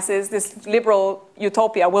sacrifices, this liberal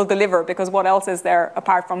utopia will deliver, because what else is there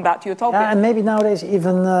apart from that utopia? Yeah, and maybe nowadays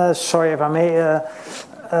even, sorry if I may,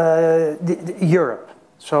 Europe.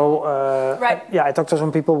 So, right. I talked to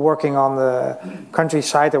some people working on the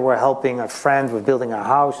countryside that were helping a friend with building a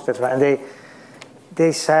house, etc. And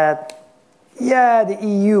they said, yeah, the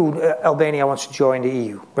EU, Albania wants to join the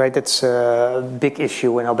EU, right? That's a big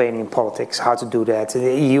issue in Albanian politics, how to do that.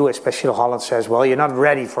 The EU, especially Holland, says, well, you're not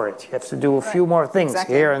ready for it. You have to do a few more things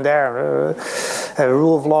here and there,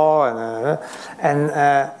 rule of law.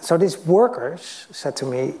 So these workers said to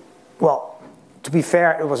me, well, to be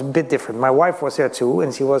fair, it was a bit different. My wife was there too,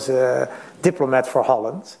 and she was a diplomat for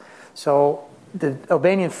Holland. So the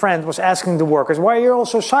Albanian friend was asking the workers, why are you all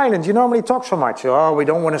so silent? You normally talk so much. Oh, we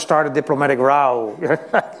don't want to start a diplomatic row.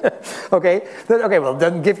 Okay, well,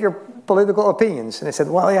 then give your political opinions. And they said,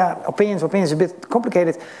 well, yeah, opinions is a bit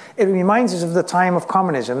complicated. It reminds us of the time of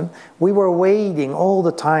communism. We were waiting all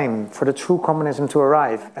the time for the true communism to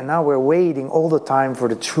arrive. And now we're waiting all the time for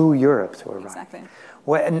the true Europe to arrive. Exactly.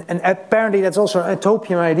 Well, and apparently that's also an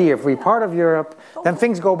utopian idea. If we're part of Europe, then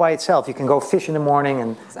things go by itself. You can go fish in the morning,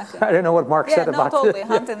 and I don't know what Mark said about totally.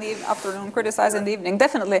 Hunt in the afternoon, criticize in the evening,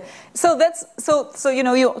 definitely. So that's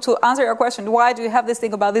to answer your question, why do you have this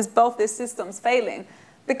thing about both these systems failing?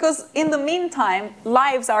 Because in the meantime,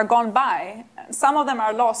 lives are gone by. Some of them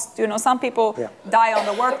are lost. Some people die on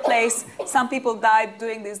the workplace. Some people died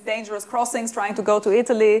doing these dangerous crossings, trying to go to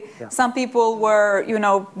Italy. Yeah. Some people were,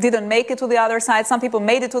 didn't make it to the other side. Some people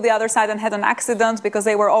made it to the other side and had an accident because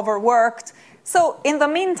they were overworked. So in the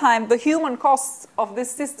meantime, the human cost of this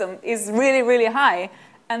system is really, really high.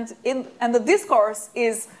 And the discourse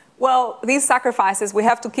is, well, these sacrifices, we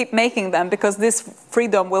have to keep making them because this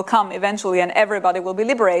freedom will come eventually and everybody will be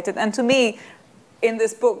liberated. And to me, in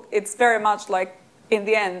this book, it's very much like, in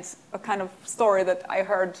the end, a kind of story that I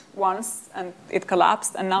heard once and it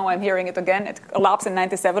collapsed, and now I'm hearing it again. It collapsed in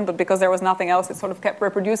 '97, but because there was nothing else, it sort of kept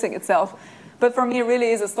reproducing itself. But for me, it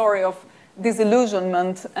really is a story of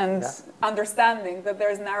disillusionment and understanding that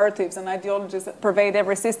there's narratives and ideologies that pervade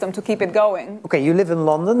every system to keep it going. Okay, you live in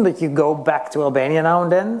London, but you go back to Albania now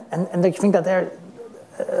and then, and do you think that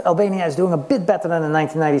Albania is doing a bit better than in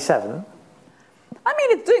 1997? I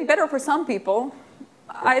mean, it's doing better for some people.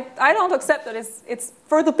 I don't accept that it's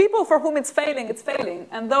for the people for whom it's failing,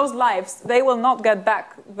 and those lives, they will not get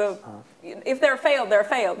back if they're failed, they're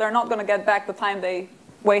failed. They're not going to get back the time they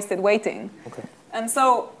wasted waiting. Okay. And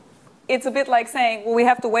so it's a bit like saying, well, we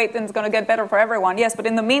have to wait and it's going to get better for everyone. Yes, but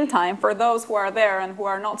in the meantime, for those who are there and who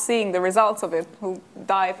are not seeing the results of it, who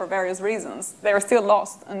die for various reasons, they're still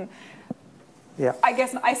lost. And yeah. I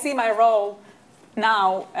guess I see my role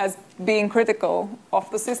now as being critical of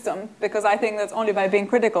the system, because I think that's only by being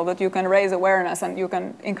critical that you can raise awareness and you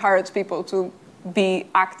can encourage people to be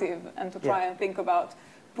active and to try and think about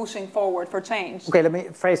pushing forward for change. Okay, let me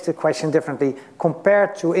phrase the question differently.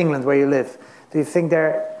 Compared to England, where you live, do you think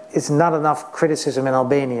there is not enough criticism in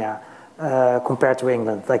Albania compared to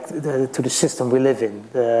England, like to the system we live in?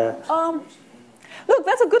 Look,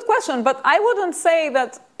 that's a good question, but I wouldn't say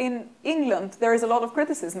that in England there is a lot of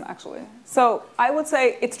criticism, actually. So I would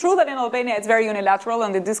say it's true that in Albania it's very unilateral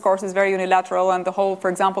and the discourse is very unilateral, and the whole, for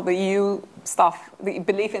example, the EU stuff, the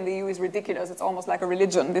belief in the EU is ridiculous. It's almost like a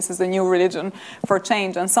religion. This is the new religion for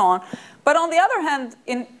change and so on. But on the other hand,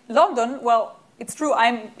 in London, well, it's true,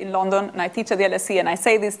 I'm in London and I teach at the LSE and I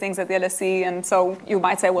say these things at the LSE, and so you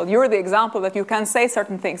might say, well, you're the example that you can say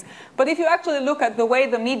certain things. But if you actually look at the way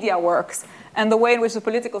the media works and the way in which the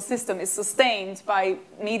political system is sustained by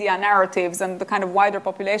media narratives and the kind of wider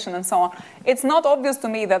population and so on, it's not obvious to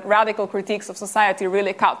me that radical critiques of society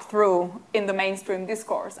really cut through in the mainstream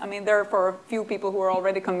discourse. I mean, there are for a few people who are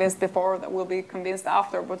already convinced before that will be convinced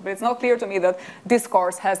after, but it's not clear to me that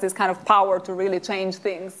discourse has this kind of power to really change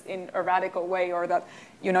things in a radical way, or that,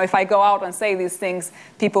 you know, if I go out and say these things,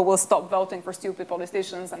 people will stop voting for stupid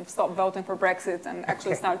politicians and stop voting for Brexit and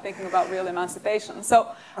actually start thinking about real emancipation. So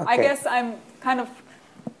I guess I'm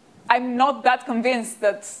not that convinced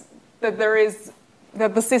that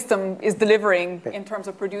the system is delivering in terms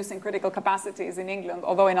of producing critical capacities in England,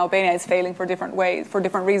 although in Albania it's failing for different ways, for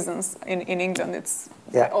different reasons. In England it's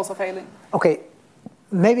also failing. Okay.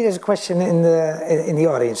 Maybe there's a question in the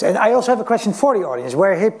audience. And I also have a question for the audience,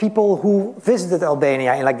 where here people who visited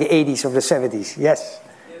Albania in like the 80s or the 70s. Yes?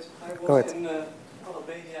 Yes, I was in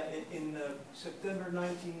Albania in September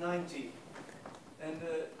 1990. And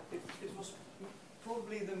it was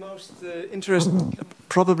probably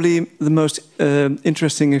the most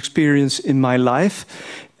interesting experience in my life.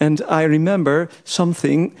 And I remember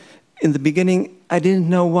something in the beginning, I didn't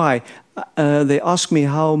know why. They asked me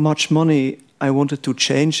how much money I wanted to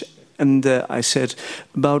change, and I said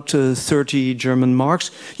about 30 German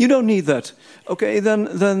marks. You don't need that. Okay,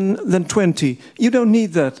 then 20. You don't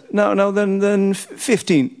need that. No, then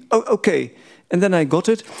 15. Oh, okay, and then I got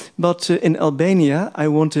it. But in Albania, I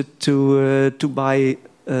wanted to buy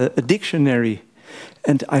a dictionary,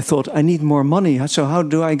 and I thought I need more money. So how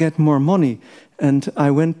do I get more money? And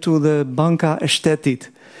I went to the Banka Estetit,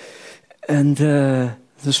 and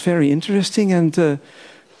it was very interesting. And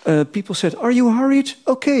people said, "Are you hurried?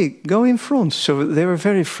 Okay, go in front." So they were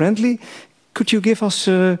very friendly. Could you give us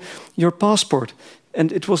your passport?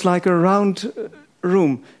 And it was like a round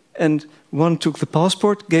room. And one took the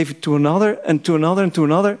passport, gave it to another, and to another, and to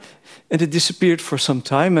another. And it disappeared for some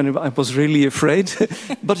time, and I was really afraid.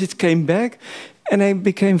 But it came back, and I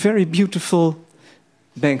became very beautiful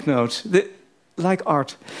banknotes, like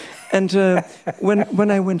art. And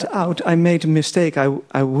when I went out, I made a mistake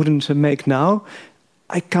I wouldn't make now.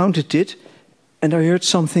 I counted it, and I heard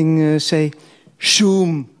something say,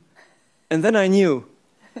 "Shoom," and then I knew.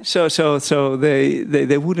 So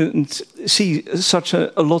they wouldn't see such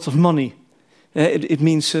a lot of money. It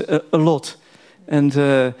means a lot, and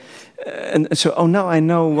so now I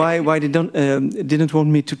know why they didn't want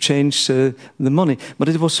me to change the money. But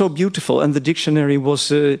it was so beautiful, and the dictionary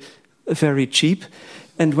was very cheap.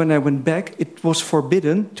 And when I went back, it was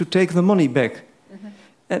forbidden to take the money back.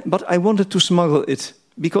 But I wanted to smuggle it,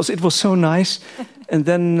 because it was so nice. And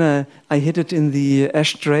then I hid it in the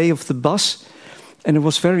ashtray of the bus, and I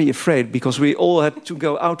was very afraid, because we all had to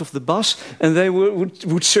go out of the bus, and they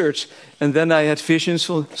would search. And then I had visions,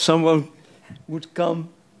 so someone would come.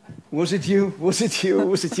 Was it you? Was it you?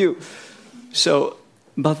 Was it you? So,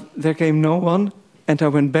 but there came no one, and I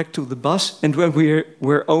went back to the bus, and when we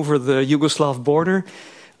were over the Yugoslav border,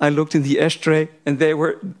 I looked in the ashtray, and they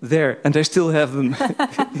were there, and I still have them.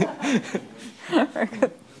 Very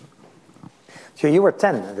good. So you were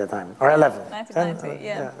 10 at that time, or 11? 1990,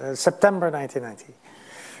 10, September 1990.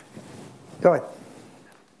 Go ahead.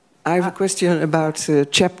 I have a question about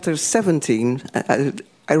chapter 17.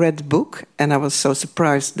 I read the book, and I was so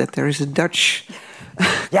surprised that there is a Dutch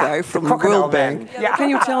guy from the World Bank. Yeah. Can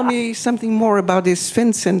you tell me something more about this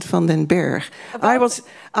Vincent van den Berg? I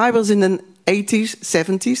was in an 80s,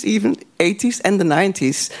 70s, even 80s and the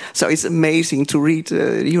 90s. So it's amazing to read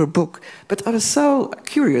your book. But I was so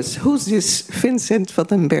curious, who's this Vincent van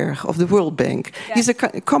den Berg of the World Bank? Yeah. He's a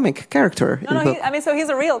comic character in the book. So he's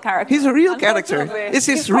a real character. He's a real character. Is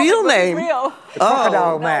his real name? Real.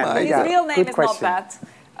 Crocodile Man. His real name is not that.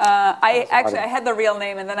 I had the real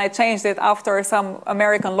name, and then I changed it after some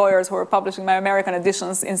American lawyers who were publishing my American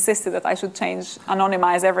editions insisted that I should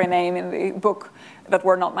anonymize every name in the book that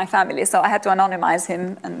were not my family. So I had to anonymize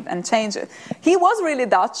him and change it. He was really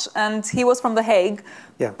Dutch, and he was from The Hague,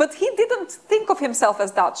 but he didn't think of himself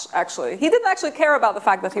as Dutch, actually. He didn't actually care about the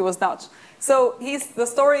fact that he was Dutch. So the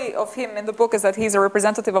story of him in the book is that he's a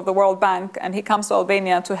representative of the World Bank, and he comes to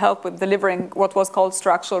Albania to help with delivering what was called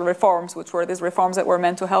structural reforms, which were these reforms that were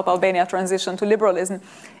meant to help Albania transition to liberalism.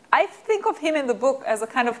 I think of him in the book as a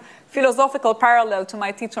kind of philosophical parallel to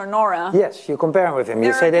my teacher Nora. Yes, you compare him with him.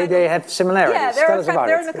 You say they have similarities. Yeah,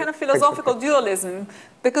 they're in a kind of philosophical dualism,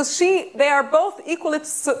 because they're both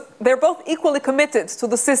equally committed to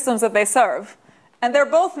the systems that they serve. And they're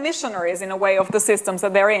both missionaries, in a way, of the systems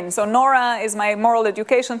that they're in. So Nora is my moral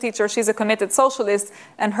education teacher. She's a committed socialist,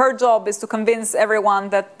 and her job is to convince everyone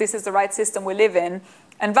that this is the right system we live in.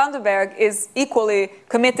 And Van den Berg is equally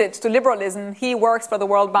committed to liberalism. He works for the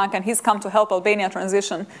World Bank, and he's come to help Albania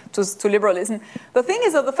transition to liberalism. The thing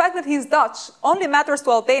is that the fact that he's Dutch only matters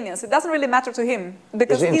to Albanians. It doesn't really matter to him,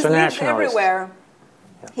 because he's lived everywhere.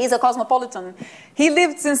 He's a cosmopolitan. He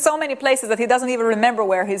lives in so many places that he doesn't even remember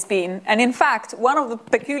where he's been. And in fact, one of the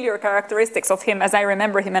peculiar characteristics of him, as I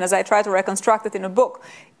remember him and as I try to reconstruct it in a book,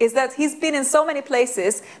 is that he's been in so many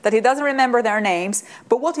places that he doesn't remember their names.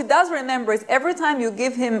 But what he does remember is every time you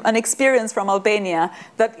give him an experience from Albania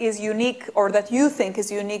that is unique, or that you think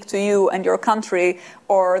is unique to you and your country,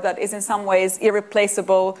 or that is in some ways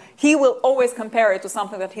irreplaceable, he will always compare it to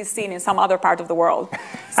something that he's seen in some other part of the world.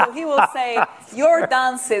 So he will say, your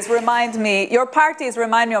dances remind me, your parties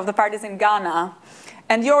remind me of the parties in Ghana,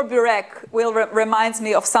 and your burek reminds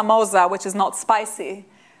me of samosa, which is not spicy.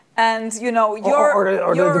 And the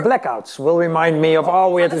blackouts will remind me of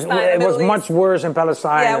it was much worse in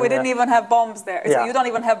Palestine. Yeah, we didn't even have bombs there. So you don't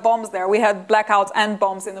even have bombs there. We had blackouts and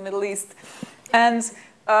bombs in the Middle East. And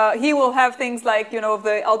he will have things like,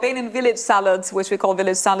 the Albanian village salad, which we call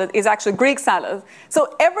village salad, is actually Greek salad.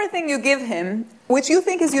 So everything you give him, which you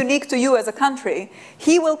think is unique to you as a country,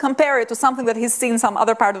 he will compare it to something that he's seen some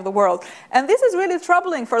other part of the world. And this is really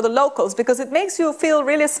troubling for the locals, because it makes you feel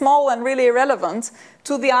really small and really irrelevant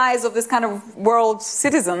to the eyes of this kind of world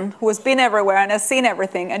citizen who has been everywhere and has seen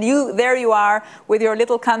everything. And there you are with your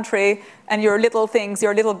little country and your little things,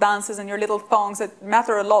 your little dances and your little songs that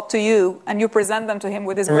matter a lot to you, and you present them to him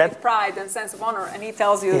with this great pride and sense of honor, and he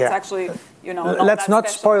tells you it's actually, Let's not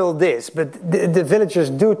spoil this, but the villagers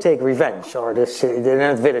do take revenge, or they're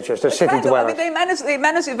not villagers, they're city dwellers. They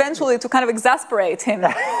manage eventually to kind of exasperate him,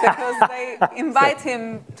 because they invite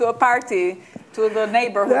him to a party, to the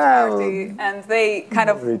neighborhood party, and they kind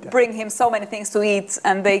of bring him so many things to eat,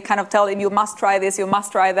 and they kind of tell him, you must try this, you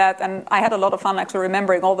must try that. And I had a lot of fun actually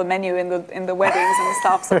remembering all the menu in the weddings and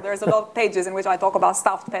stuff. So there's a lot of pages in which I talk about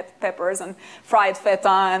stuffed peppers and fried feta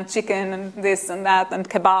and chicken and this and that and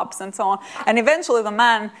kebabs and so on. And eventually the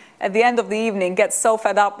man at the end of the evening gets so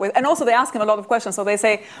fed up with, and also they ask him a lot of questions. So they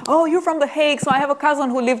say, oh, you're from The Hague, so I have a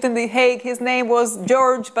cousin who lived in The Hague. His name was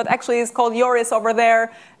George, but actually he's called Joris over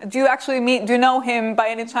there. Do you know him by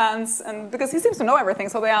any chance? And because he seems to know everything,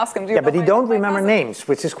 so they ask him, but he don't remember names,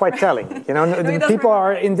 which is quite telling. People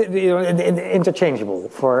are interchangeable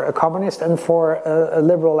for a communist and for a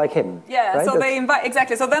liberal like him. Yeah, right? So they invite,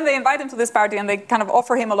 so then they invite him to this party, and they kind of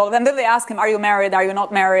offer him a lot. And then they ask him, are you married? Are you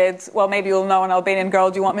not married? Well, maybe you'll know an Albanian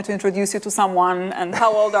girl. Do you want me to introduce you to someone? And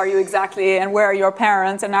how old are you exactly? And where are your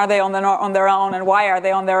parents? And are they on their own? And why are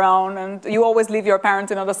they on their own? And you always leave your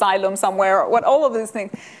parents in an asylum somewhere. All of these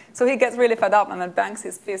things. So he gets really fed up and then bangs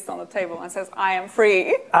his fist on the table and says, I am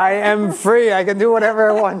free. I am free. I can do whatever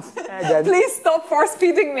I want. Please stop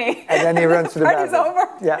force-feeding me. And then he runs to the bathroom.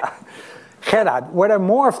 Party's over. Yeah. Gerard, were there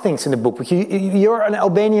more things in the book? You're an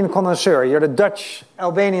Albanian connoisseur. You're the Dutch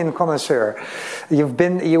Albanian connoisseur.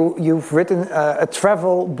 You've written a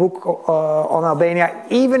travel book on Albania,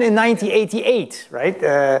 even in 1988, right?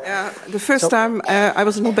 The first time I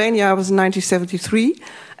was in Albania, I was in 1973,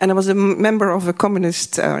 and I was a member of a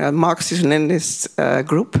communist Marxist-Leninist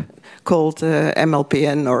group called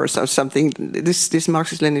MLPN or something. This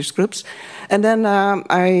Marxist-Leninist groups, and then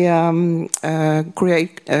I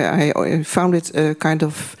founded a kind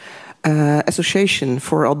of association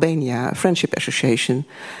for Albania, a friendship association.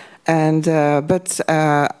 And but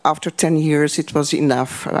after 10 years, it was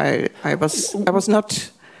enough. I was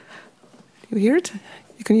not. You hear it?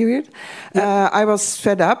 Can you hear it? Yeah. I was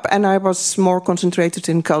fed up, and I was more concentrated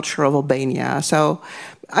in culture of Albania. So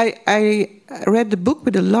I read the book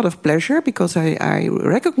with a lot of pleasure because I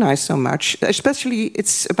recognize so much. Especially,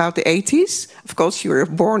 it's about the 80s. Of course, you were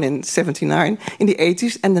born in '79, in the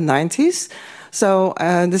 80s and the 90s. So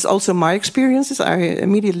this is also my experiences. I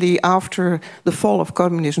immediately after the fall of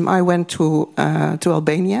communism, I went to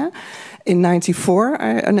Albania. In 94,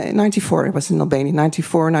 I was in Albania.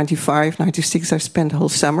 94, 95, 96, I spent whole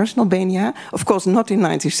summers in Albania. Of course, not in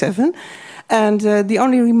 97. And the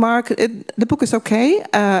only remark, the book is okay.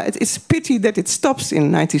 It's a pity that it stops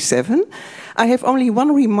in 97. I have only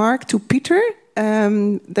one remark to Pieter.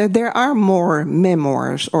 That there are more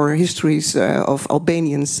memoirs or histories of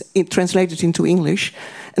Albanians translated into English.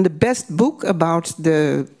 And the best book about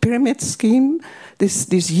the pyramid scheme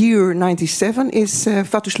this year 97 is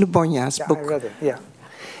Fatus Lebonja's book. I read it. Yeah.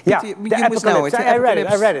 Yeah, you must know it. I read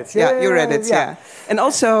it. Yeah, you read it. Yeah. And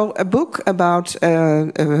also a book about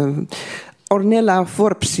Ornella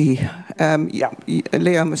Vorpsi.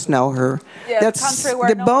 Lea must know her. Yeah, That's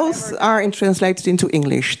both are translated into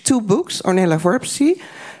English. 2 books, Ornella Vorpsi,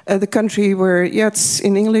 the country where it's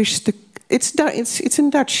in English. It's in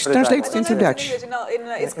Dutch, translated into Dutch.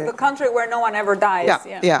 It's the country where no one ever dies.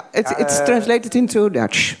 It's translated into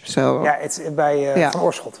Dutch. So it's by Van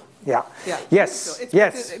Os. Yeah. Yes.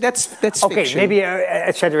 That's okay. fiction. Maybe I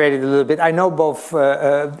exaggerated a little bit. I know both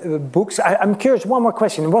books. I'm curious. One more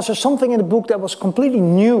question. Was there something in the book that was completely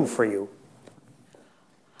new for you?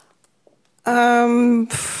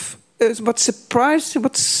 What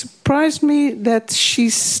surprised me that she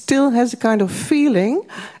still has a kind of feeling,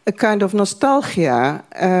 a kind of nostalgia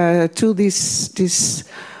to this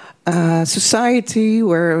society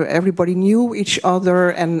where everybody knew each other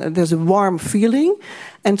and there's a warm feeling.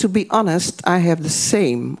 And to be honest, I have the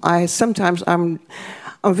same. I'm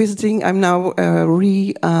visiting. I'm now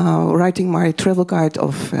writing my travel guide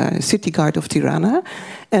of city guide of Tirana,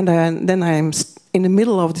 and then I'm in the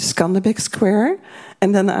middle of the Skanderbeg Square,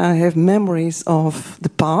 and then I have memories of the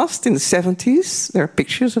past in the 70s. There are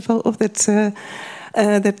pictures of that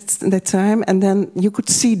time, and then you could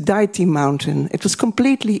see Daiti Mountain. It was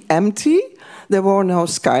completely empty. There were no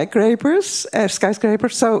skyscrapers.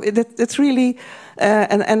 So it's really.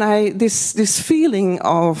 This feeling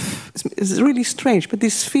of, it's really strange, but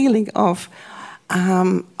this feeling of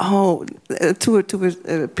to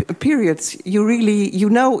a period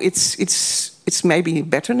it's maybe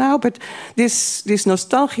better now, but this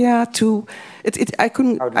nostalgia to it I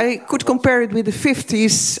could compare it with the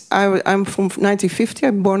 50s. I'm from 1950.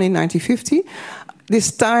 I'm born in 1950.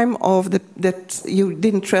 This time of that you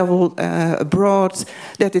didn't travel abroad,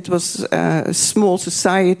 that it was a small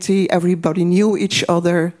society, everybody knew each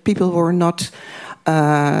other, people were not,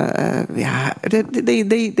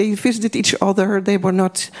 they visited each other, they were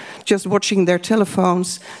not just watching their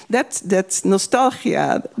telephones. That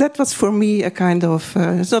nostalgia, that was for me a kind of,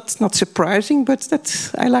 it's not surprising, but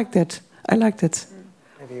I like that.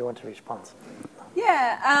 Maybe you want to respond.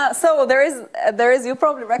 Yeah, so there is, you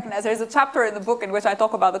probably recognize, there is a chapter in the book in which I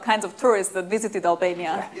talk about the kinds of tourists that visited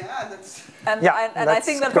Albania. And I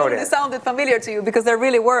think that probably sounded familiar to you because there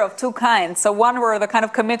really were of 2 kinds. So one were the kind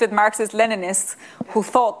of committed Marxist-Leninists who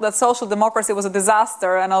thought that social democracy was a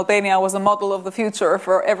disaster and Albania was a model of the future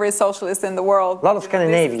for every socialist in the world. A lot of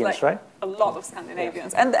Scandinavians, right? A lot of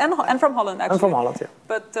Scandinavians, and from Holland, actually. And from Holland, yeah.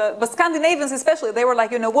 But Scandinavians especially, they were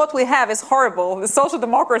like, what we have is horrible. The social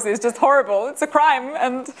democracy is just horrible. It's a crime,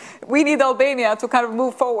 and we need Albania to kind of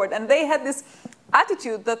move forward. And they had this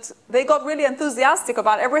attitude that they got really enthusiastic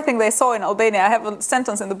about everything they saw in Albania. I have a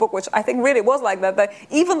sentence in the book which I think really was like that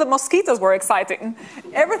even the mosquitoes were exciting.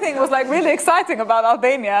 Everything was like really exciting about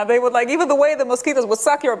Albania. They would even the way the mosquitoes would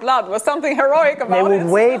suck your blood was something heroic about it. They would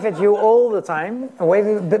wave at you all the time, but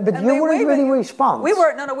you wouldn't really respond. We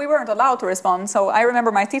weren't allowed to respond. So I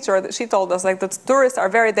remember my teacher, she told us that tourists are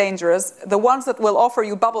very dangerous. The ones that will offer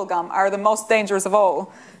you bubblegum are the most dangerous of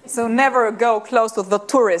all. So never go close to the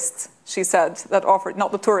tourist, she said, that offered,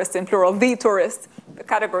 not the tourist in plural, the tourist, the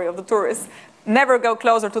category of the tourist. Never go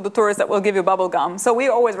closer to the tourists that will give you bubble gum. So we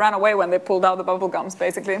always ran away when they pulled out the bubble gums,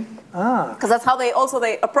 basically. Because that's how they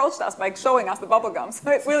approached us, by showing us the bubble gums.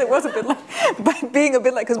 So it really was a bit like, being a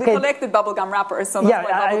bit like, because we collected bubble gum wrappers, so that's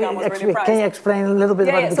why bubble gum was really prized. Can you explain a little bit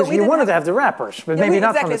about it? Because you wanted to have the wrappers, but maybe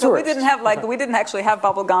not from the tourists. So we didn't actually have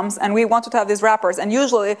bubble gums, and we wanted to have these wrappers. And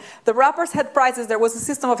usually the wrappers had prizes. There was a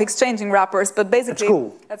system of exchanging wrappers, but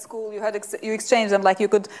basically at school you exchanged them. Like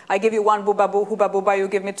I give you 1 booba boo, hooba booba, you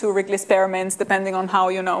give me 2 Wrigley spearmints, depending on how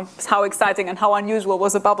exciting and how unusual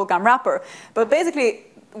was a bubblegum wrapper. But basically,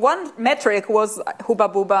 one metric was Hubba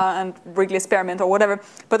Bubba and Wrigley Spearmint or whatever,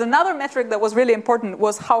 but another metric that was really important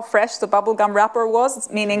was how fresh the bubblegum wrapper was,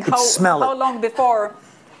 meaning how long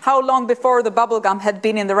before the bubblegum had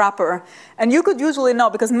been in the wrapper. And you could usually know,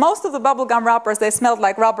 because most of the bubblegum wrappers, they smelled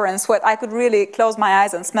like rubber and sweat. I could really close my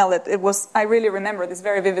eyes and smell it. I really remember this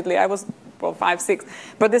very vividly. I was, 5, 6,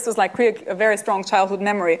 but this was like a very strong childhood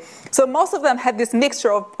memory. So most of them had this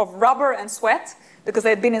mixture of rubber and sweat, because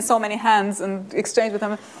they'd been in so many hands and exchanged with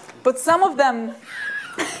them. But some of them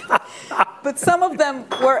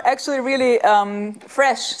were actually really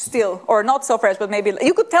fresh still, or not so fresh, but maybe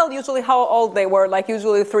you could tell usually how old they were, like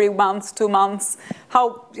usually 3 months, 2 months,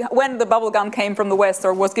 when the bubble gum came from the West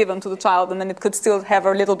or was given to the child, and then it could still have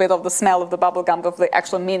a little bit of the smell of the bubble gum, of the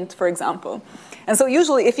actual mint, for example. And so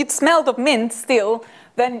usually if it smelled of mint still,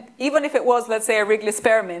 then even if it was, let's say, a Wrigley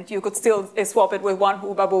Spearmint, you could still swap it with one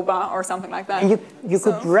Hubba Bubba or something like that. And you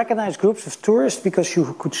could recognize groups of tourists because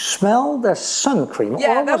you could smell their sun cream.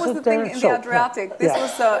 Yeah, or that was the thing in the Adriatic. This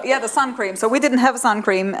was the sun cream. So we didn't have sun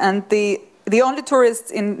cream, and the only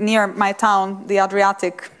tourists near my town, the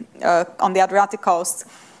Adriatic, on the Adriatic coast,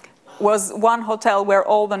 was one hotel where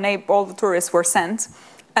all the tourists were sent.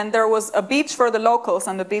 And there was a beach for the locals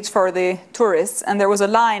and a beach for the tourists, and there was a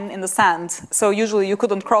line in the sand. So usually you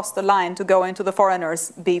couldn't cross the line to go into the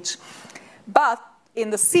foreigners' beach. But in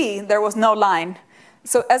the sea, there was no line.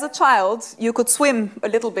 So as a child, you could swim a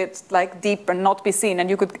little bit like deep and not be seen, and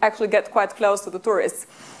you could actually get quite close to the tourists.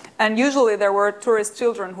 And usually there were tourist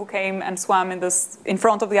children who came and swam in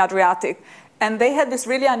front of the Adriatic. And they had this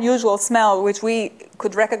really unusual smell, which we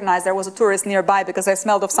could recognize there was a tourist nearby because they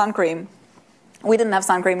smelled of sun cream. We didn't have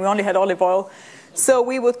sun cream, we only had olive oil. So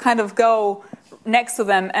we would kind of go next to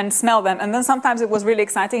them and smell them. And then sometimes it was really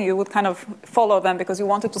exciting. You would kind of follow them because you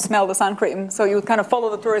wanted to smell the sun cream. So you would kind of follow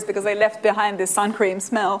the tourists because they left behind this sun cream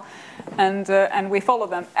smell. And we followed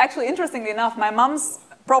them. Actually, interestingly enough, my mom's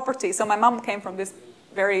property, so my mom came from this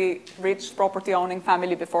very rich property-owning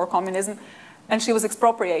family before communism, and she was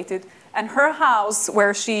expropriated. And her house,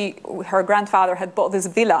 where her grandfather had bought this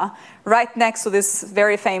villa, right next to this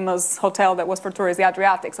very famous hotel that was for tourists, the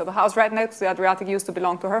Adriatic. So the house right next to the Adriatic used to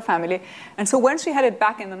belong to her family. And so when she had it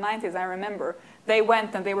back in the 90s, I remember, they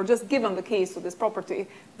went and they were just given the keys to this property.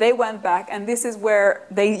 They went back, and this is where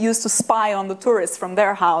they used to spy on the tourists from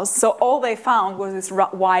their house. So all they found was these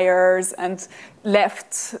wires and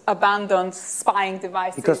left abandoned spying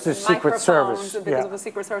devices. Because the Secret Service. Because of the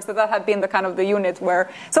Secret Service. So that had been the kind of the unit where...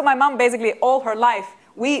 So my mom basically all her life,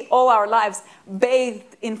 all our lives,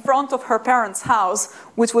 bathed in front of her parents' house,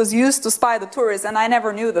 which was used to spy the tourists. And I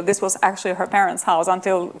never knew that this was actually her parents' house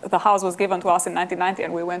until the house was given to us in 1990,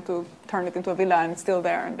 and we went to turn it into a villa, and it's still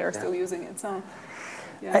there, and they're still using it. So,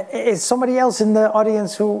 yeah. Is somebody else in the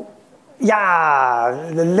audience who...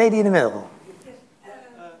 Yeah, the lady in the middle.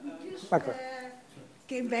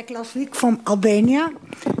 Came back last week from Albania.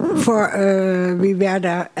 We were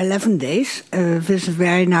there 11 days with a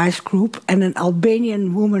very nice group and an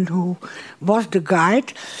Albanian woman who was the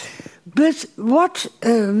guide. But what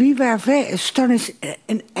we were very astonished,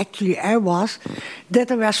 and actually I was, that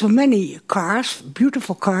there were so many cars,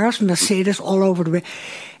 beautiful cars, Mercedes all over the way.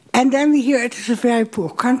 And then we hear it is a very poor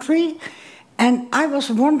country. And I was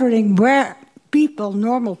wondering where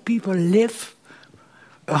normal people live.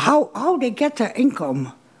 How they get their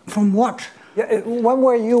income? From what? Yeah, when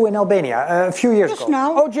were you in Albania? A few years ago?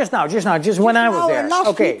 Now. Oh, just now, just when I was there.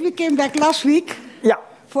 Last week, we came back last week. Yeah.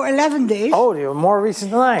 For 11 days. Oh, you're more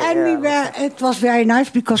recent than I. And it was very nice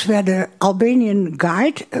because we had an Albanian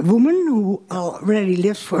guide, a woman who already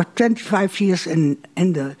lives for 25 years in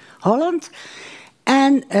the Holland.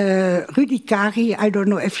 And Rudy Kari, I don't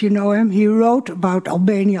know if you know him, he wrote about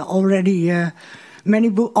Albania already many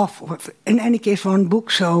books, in any case one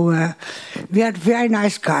book, so we had very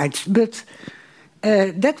nice guides. But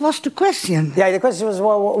that was the question. Yeah, the question was,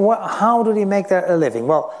 well, how do they make their living?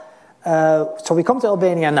 Well, so we come to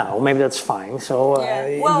Albania now, maybe that's fine. So,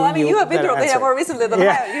 well, you have been to Albania more recently than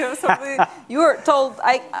I have. You were told,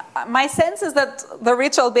 my sense is that the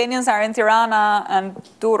rich Albanians are in Tirana and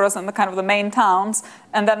Durrës and the main towns,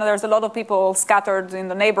 and then there's a lot of people scattered in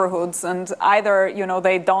the neighborhoods, and either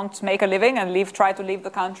they don't make a living and try to leave the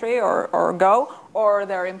country or go, or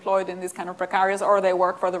they're employed in these kind of precarious, or they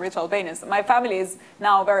work for the rich Albanians. My family is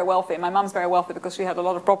now very wealthy. My mom's very wealthy because she had a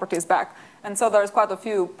lot of properties back, and so there's quite a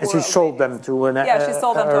few poor And she sold them to an she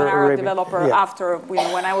sold them to an Arab developer after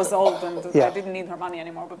when I was old and I didn't need her money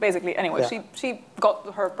anymore. But basically, anyway, she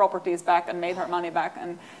got her properties back and made her money back,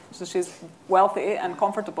 and so she's wealthy and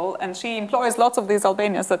comfortable, and she employs lots of these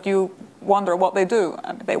Albanians that you wonder what they do.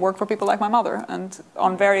 And they work for people like my mother and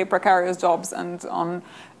on very precarious jobs and on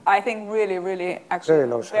I think, really, really,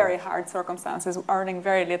 actually, very hard circumstances, earning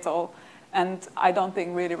very little, and I don't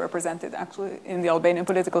think really represented actually in the Albanian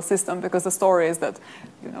political system, because the story is that,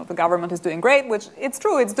 you know, the government is doing great, which it's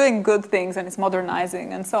true, it's doing good things and it's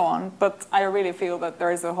modernizing and so on. But I really feel that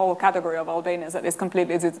there is a whole category of Albanians that is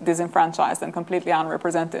completely disenfranchised and completely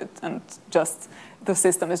unrepresented, and just the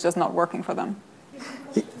system is just not working for them.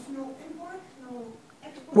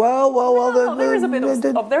 Well, there is a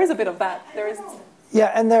bit of that. There is.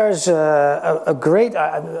 Yeah, and there's a great,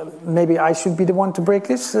 maybe I should be the one to break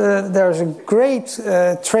this, there's a great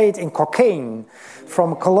trade in cocaine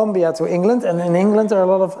from Colombia to England, and in England there are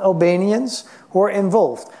a lot of Albanians who are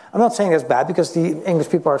involved. I'm not saying that's bad, because the English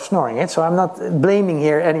people are snoring it, so I'm not blaming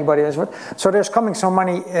here anybody. So there's coming some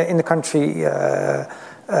money in the country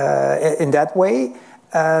in that way,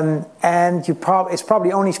 and it's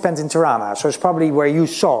probably only spent in Tirana, so it's probably where you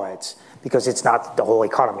saw it, because it's not the whole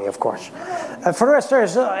economy, of course. For the rest,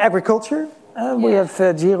 there's agriculture. We have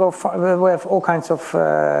we have all kinds of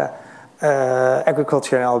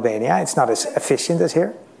agriculture in Albania. It's not as efficient as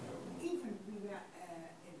here. Even we were in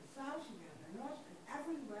the south, we were in the north, and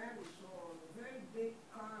everywhere we saw very big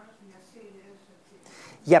cars, Mercedes.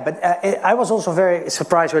 Yeah, but I was also very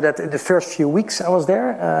surprised with that in the first few weeks I was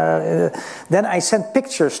there. Then I sent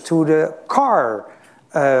pictures to the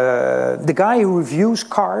guy who reviews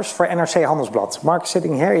cars for NRC Handelsblad. Mark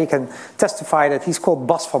sitting here, he can testify that he's called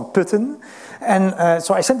Bas van Putten. And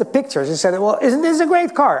so I sent the pictures and said, well, isn't this a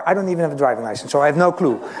great car? I don't even have a driving license, so I have no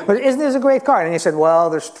clue. But isn't this a great car? And he said, well,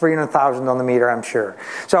 there's 300,000 on the meter, I'm sure.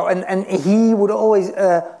 So, and he would always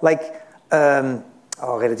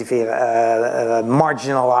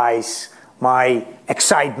marginalize my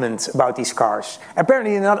excitement about these cars.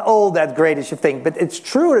 Apparently not all that great as you think, but it's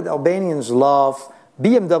true that Albanians love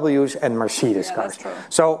BMWs and Mercedes cars.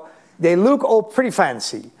 So they look all pretty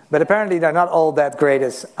fancy, but apparently they're not all that great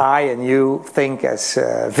as I and you think as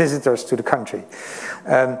visitors to the country.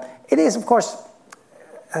 It is, of course,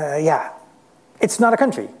 it's not a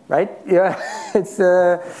country, right? Yeah, it's.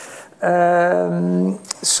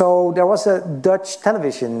 So there was a Dutch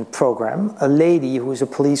television program, a lady who is a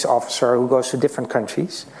police officer who goes to different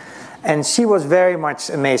countries. And she was very much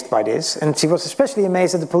amazed by this, and she was especially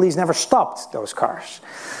amazed that the police never stopped those cars.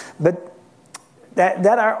 But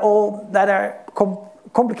that are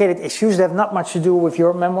complicated issues that have not much to do with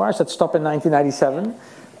your memoirs that stopped in 1997.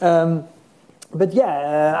 But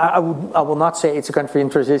yeah, I will not say it's a country in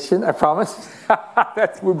transition, I promise.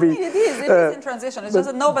 That would be... It is in transition. It's just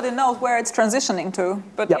that nobody knows where it's transitioning to.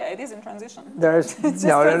 But yeah, it is in transition. It's just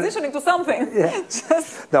transitioning to something. Yeah.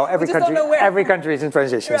 Every country is in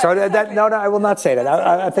transition. Right, so I will not say that.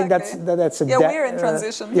 I think that's a... Yeah, we're in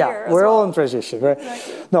transition here we're all in transition. Right?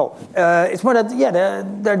 Exactly. No, it's more that,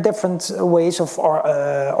 there are different ways of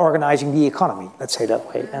organizing the economy, let's say that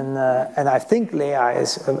way. And I think Lea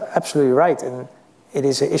is absolutely right. And it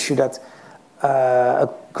is an issue that a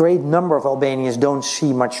great number of Albanians don't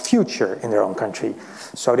see much future in their own country.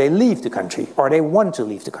 So they leave the country, or they want to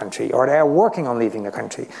leave the country, or they are working on leaving the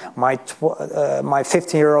country. My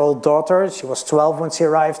 15-year-old daughter, she was 12 when she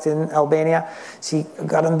arrived in Albania. She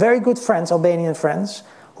got a very good friends, Albanian friends,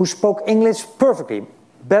 who spoke English perfectly,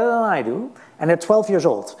 better than I do. And they're 12 years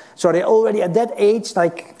old. So they're already at that age,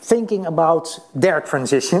 like, thinking about their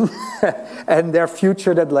transition and their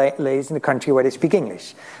future that lays in the country where they speak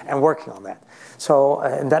English, and working on that. So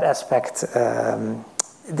in that aspect, that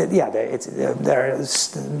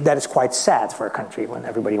is quite sad for a country when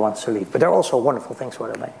everybody wants to leave. But there are also wonderful things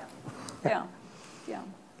for Albania. Yeah.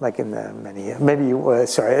 Like in many, maybe you,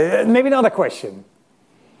 sorry, maybe another question.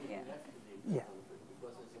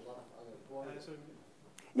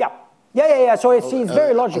 Yeah. So it seems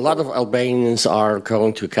very logical. A lot of Albanians are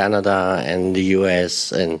going to Canada and the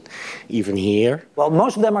US and even here. Well,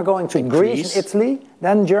 most of them are going to Greece and Italy,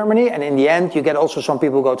 then Germany, and in the end you get also some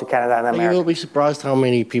people who go to Canada and America. You will be surprised how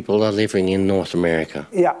many people are living in North America.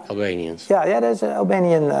 Yeah. Albanians. Yeah, there's an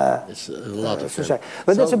Albanian... There's a lot of them.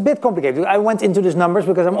 But it's a bit complicated. I went into these numbers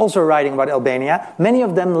because I'm also writing about Albania. Many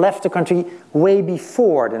of them left the country way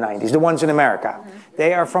before the 90s, the ones in America.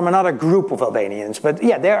 They are from another group of Albanians, but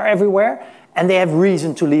yeah, they are everywhere, and they have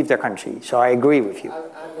reason to leave their country. So I agree with you. I'm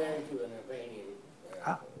married to an Albanian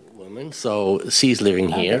woman, so she's living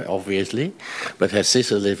here, obviously, but her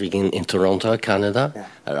sister living in Toronto, Canada. Yeah.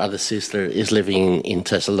 Her other sister is living in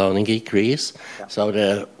Thessaloniki, Greece. Yeah. So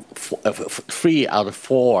the 3 out of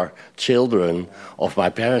 4 children of my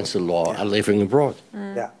parents-in-law are living abroad.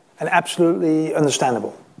 Yeah, and absolutely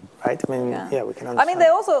understandable. Right? I mean, we can understand. I mean,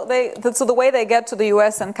 so the way they get to the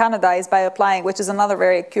US and Canada is by applying, which is another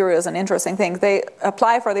very curious and interesting thing. They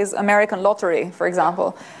apply for this American lottery, for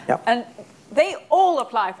example. Yeah. And they all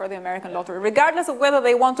apply for the American lottery, regardless of whether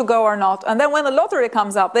they want to go or not. And then when the lottery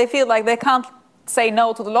comes up, they feel like they can't say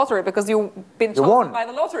no to the lottery because you've been chosen by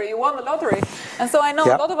the lottery, you won the lottery. And so I know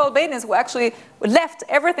a lot of Albanians who actually left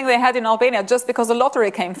everything they had in Albania just because the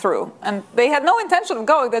lottery came through. And they had no intention of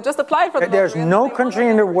going, they just applied for the lottery. There's no country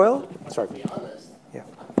in the world. Sorry. To be honest,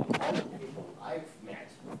 all the people I've met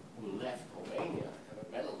who left Albania have a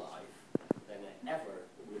better life than they ever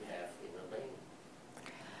would have in Albania.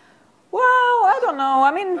 Well, I don't know.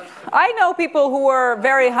 I mean, I know people who were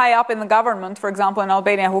very high up in the government, for example, in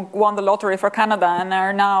Albania, who won the lottery for Canada and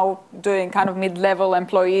are now doing kind of mid-level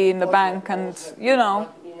employee in the bank, and you know.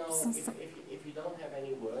 If you don't have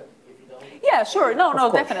any work, if you don't. Yeah, sure.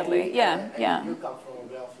 No, definitely. Yeah. You come from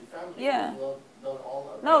a wealthy family. Yeah. Not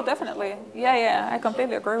all no, definitely. Yeah. I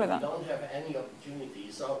completely agree with that. You don't have any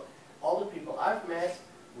opportunities. So all the people I've met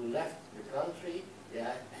who left the country,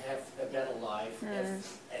 have a better life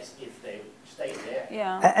as if they stayed there.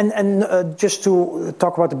 Yeah. And just to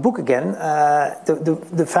talk about the book again,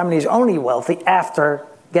 the family is only wealthy after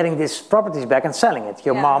getting these properties back and selling it.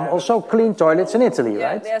 Your mom also cleaned toilets in Italy,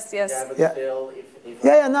 right? Yes. Yeah, but still, if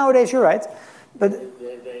nowadays you're right. But the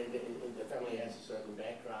family has a certain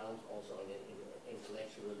background, also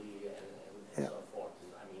intellectually and so forth.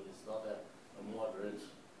 I mean, it's not a moderate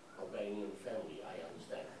Albanian family, I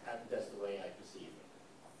understand. That's the way I perceive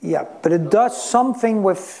it. Yeah, but it does something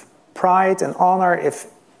with pride and honor if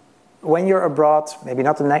when you're abroad, maybe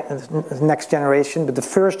not the next generation, but the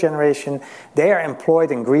first generation, they are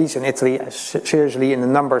employed in Greece and Italy. Seriously, in the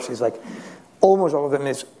numbers, is like almost all of them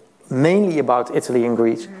is mainly about Italy and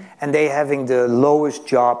Greece, and they having the lowest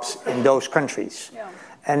jobs in those countries. Yeah.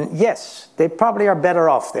 And yes, they probably are better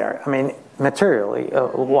off there. I mean, materially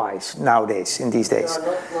wise nowadays, in these days.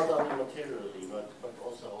 Not only materially, but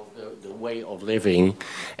also the way of living.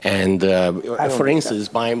 And for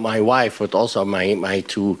instance, my wife, but also my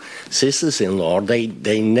two sisters-in-law,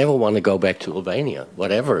 they never want to go back to Albania,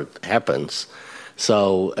 whatever happens.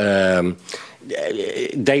 So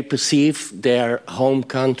they perceive their home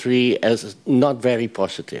country as not very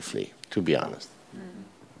positively, to be honest.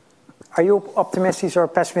 Are you optimistic or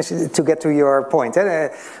pessimistic, to get to your point,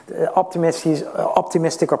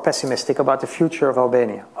 optimistic or pessimistic about the future of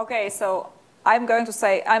Albania? Okay, so I'm going to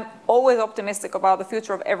say I'm always optimistic about the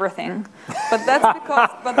future of everything, but that's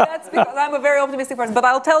because I'm a very optimistic person. But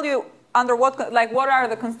I'll tell you under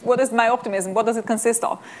what is my optimism? What does it consist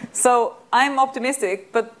of? So I'm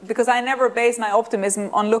optimistic, but because I never base my optimism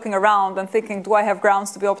on looking around and thinking, do I have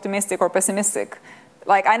grounds to be optimistic or pessimistic?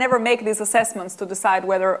 Like, I never make these assessments to decide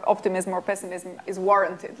whether optimism or pessimism is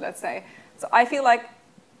warranted, let's say. So I feel like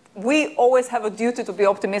we always have a duty to be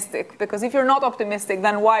optimistic, because if you're not optimistic,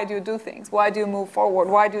 then why do you do things? Why do you move forward?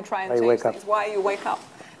 Why do you try and change things? Why you wake up?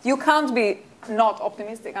 You can't be not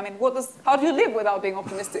optimistic. I mean, how do you live without being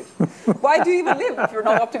optimistic? Why do you even live if you're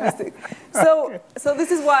not optimistic? So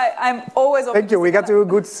this is why I'm always optimistic. Thank you. We got to a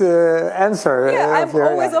good answer. Yeah, I'm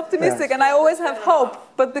always optimistic, and I always have hope.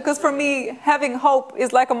 But because for me, having hope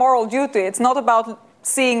is like a moral duty. It's not about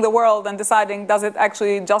seeing the world and deciding, does it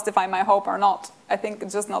actually justify my hope or not? I think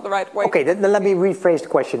it's just not the right way. Okay, then let me rephrase the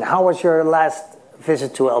question. How was your last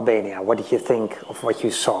visit to Albania? What did you think of what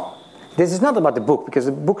you saw? This is not about the book, because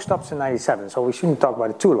the book stops in '97, so we shouldn't talk about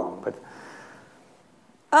it too long. But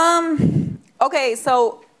okay,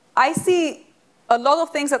 so I see a lot of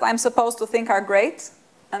things that I'm supposed to think are great,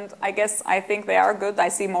 and I guess I think they are good. I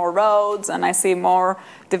see more roads, and I see more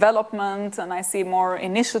development, and I see more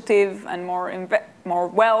initiative, and more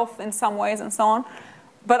wealth in some ways, and so on.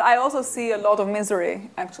 But I also see a lot of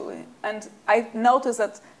misery, actually. And I notice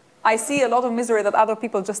that I see a lot of misery that other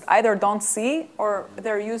people just either don't see, or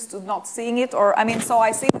they're used to not seeing it. Or, I mean, so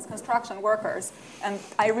I see these construction workers, and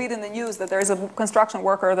I read in the news that there is a construction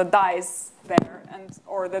worker that dies there,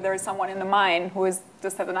 or that there is someone in the mine who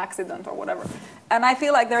just had an accident or whatever. And I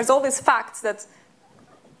feel like there's all these facts that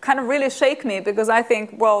kind of really shake me, because I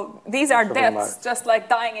think, well, these are deaths, just like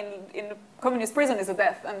dying in a communist prison is a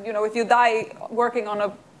death. And, you know, if you die working on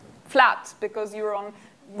a flat because you're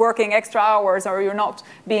working extra hours, or you're not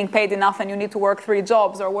being paid enough and you need to work 3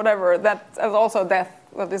 jobs or whatever, that is also death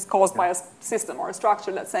that is caused by a system or a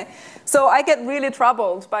structure, let's say. So I get really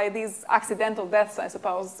troubled by these accidental deaths, I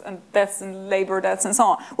suppose, and deaths and labor deaths and so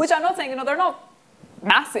on, which I'm not saying, you know, they're not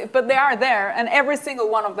massive, but they are there, and every single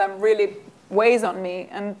one of them really weighs on me.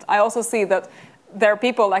 And I also see that there are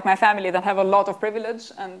people like my family that have a lot of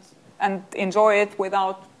privilege and enjoy it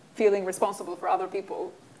without feeling responsible for other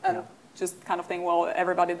people, and just kind of think, well,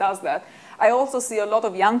 everybody does that. I also see a lot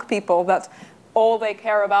of young people that all they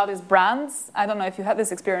care about is brands. I don't know if you had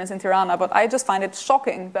this experience in Tirana, but I just find it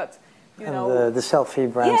shocking that you know, the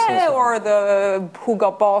selfie brands. yeah, and so or the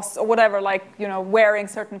Hugo Boss or whatever, like, you know, wearing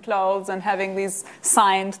certain clothes and having these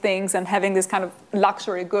signed things and having this kind of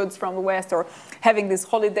luxury goods from the West, or having these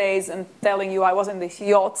holidays and telling you I was in this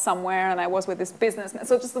yacht somewhere and I was with this businessman.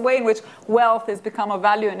 So just the way in which wealth has become a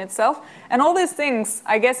value in itself. And all these things,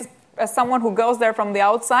 I guess, as someone who goes there from the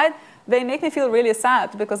outside, they make me feel really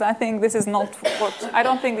sad, because I think this is not what, I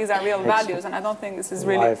don't think these are real values, and I don't think this is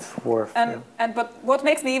really life worth. But what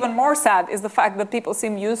makes me even more sad is the fact that people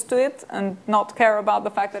seem used to it and not care about the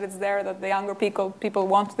fact that it's there, that the younger people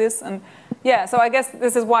want this. And yeah, so I guess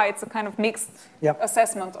this is why it's a kind of mixed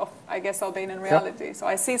assessment of, I guess, Albanian reality. So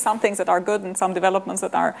I see some things that are good and some developments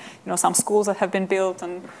that are, you know, some schools that have been built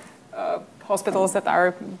and hospitals that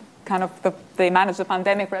are kind of, they manage the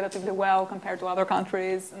pandemic relatively well compared to other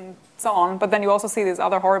countries and so on. But then you also see these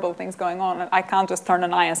other horrible things going on. And I can't just turn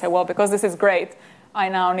an eye and say, well, because this is great, I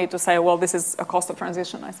now need to say, well, this is a cost of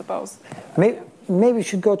transition, I suppose. Maybe we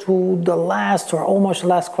should go to the last or almost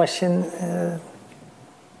last question.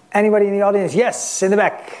 Anybody in the audience? Yes, in the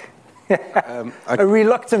back. A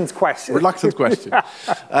reluctant question. Reluctant question.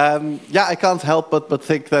 Yeah, I can't help but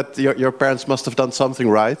think that your parents must have done something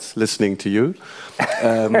right, listening to you.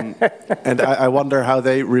 And I wonder how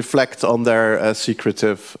they reflect on their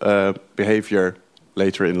secretive behavior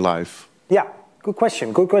later in life. Yeah, good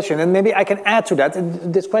question, good question. And maybe I can add to that.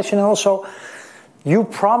 This question also, you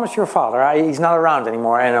promised your father, he's not around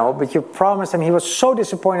anymore, I know, but you promised him, he was so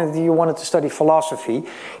disappointed that you wanted to study philosophy,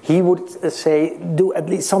 he would say, do at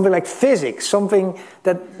least something like physics, something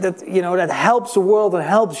that you know, that helps the world and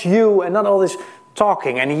helps you, and not all this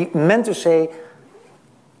talking. And he meant to say,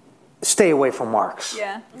 stay away from Marx.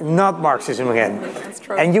 Yeah. Not Marxism again. That's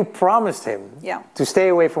true. And you promised him to stay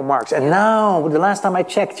away from Marx. And now, the last time I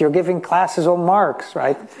checked, you're giving classes on Marx,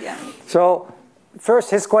 right? Yeah. So, first,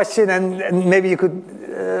 his question, and maybe you could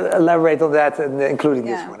elaborate on that, and including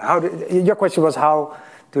this one. Your question was, how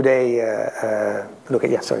do they look at?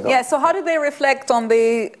 Yeah, sorry. Yeah. So how did they reflect on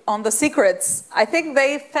the secrets? I think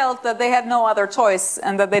they felt that they had no other choice,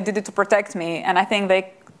 and that they did it to protect me. And I think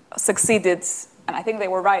they succeeded. And I think they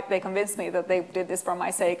were right. They convinced me that they did this for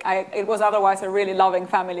my sake. It was otherwise a really loving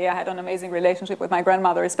family. I had an amazing relationship with my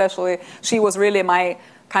grandmother, especially. She was really my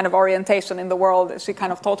kind of orientation in the world. She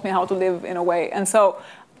kind of taught me how to live in a way.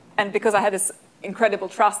 And because I had this incredible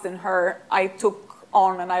trust in her, I took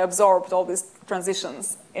on and I absorbed all these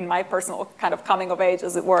transitions in my personal kind of coming of age,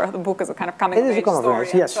 as it were. The book is a kind of coming of age story.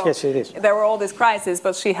 Yes, yes, it is. There were all these crises,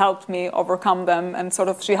 but she helped me overcome them, and sort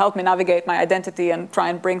of she helped me navigate my identity and try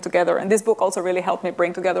and bring together. And this book also really helped me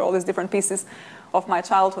bring together all these different pieces of my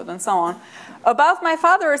childhood and so on. About my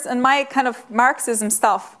father's and my kind of Marxism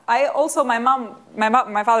stuff, I also,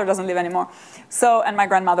 my father doesn't live anymore. So, and my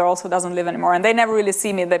grandmother also doesn't live anymore. And they never really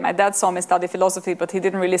see me. My dad saw me study philosophy, but he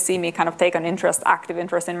didn't really see me kind of take an active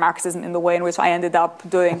interest in Marxism in the way in which I ended up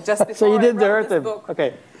doing just before so you did I wrote this book.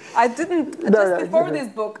 Okay. I didn't, just before this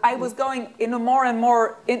book, I was going in a more and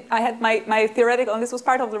more, I had my theoretical, and this was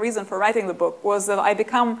part of the reason for writing the book, was that I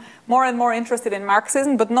become more and more interested in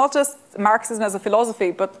Marxism, but not just Marxism as a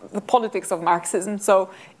philosophy, but the politics of Marxism. So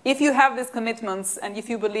if you have these commitments, and if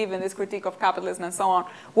you believe in this critique of capitalism and so on,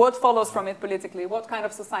 what follows from it politically? What kind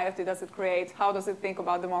of society does it create? How does it think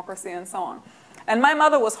about democracy and so on? And my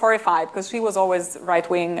mother was horrified, because she was always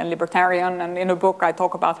right-wing and libertarian, and in a book I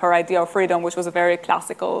talk about her idea of freedom, which was a very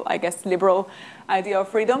classical, I guess, liberal idea of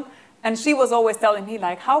freedom. And she was always telling me,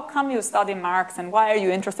 like, how come you study Marx, and why are you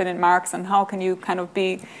interested in Marx, and how can you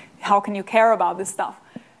how can you care about this stuff?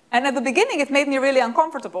 And at the beginning it made me really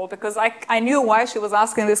uncomfortable, because I knew why she was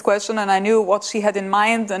asking this question, and I knew what she had in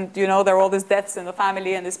mind, and you know, there were all these deaths in the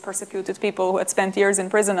family, and these persecuted people who had spent years in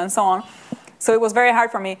prison and so on. So it was very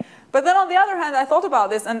hard for me. But then on the other hand, I thought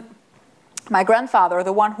about this, and my grandfather,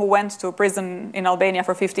 the one who went to prison in Albania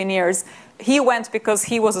for 15 years, he went because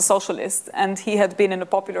he was a socialist, and he had been in the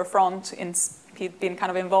Popular Front he'd been kind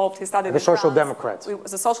of involved. He studied. The Social Democrat. He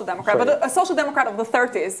was a Social Democrat, but a Social Democrat of the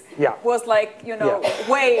 30s was like, you know,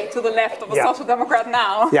 way to the left of a Social Democrat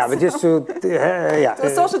now. Yeah, but just to So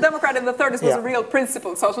a Social Democrat in the 30s was a real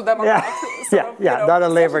principled Social Democrat. Not a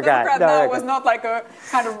Labour guy. Social Democrat now was not like a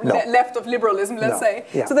kind of left of liberalism, let's say.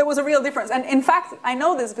 Yeah. So there was a real difference. And in fact, I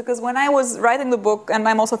know this because when I was writing the book, and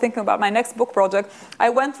I'm also thinking about my next book project, I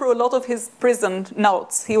went through a lot of his prison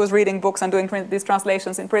notes. He was reading books and doing these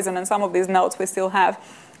translations in prison, and some of these notes we still have.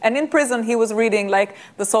 And in prison, he was reading like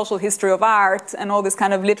the social history of art and all this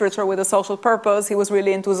kind of literature with a social purpose. He was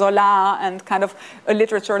really into Zola and kind of a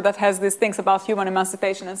literature that has these things about human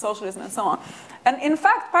emancipation and socialism and so on. And in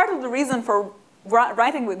fact, part of the reason for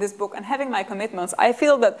writing with this book and having my commitments, I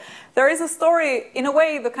feel that there is a story, in a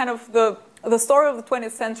way, the the story of the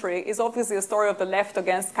 20th century is obviously a story of the left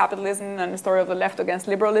against capitalism and a story of the left against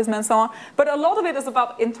liberalism and so on. But a lot of it is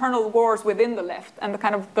about internal wars within the left and the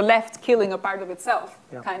kind of the left killing a part of itself,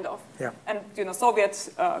 kind of. Yeah. And Soviet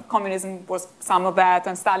communism was some of that,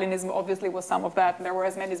 and Stalinism obviously was some of that. And there were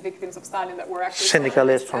as many victims of Stalin that were actually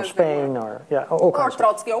syndicalists from Spain, or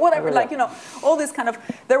Trotsky, or whatever. Like all this kind of.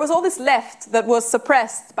 There was all this left that was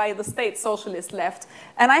suppressed by the state socialist left,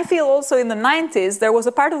 and I feel also in the 90s there was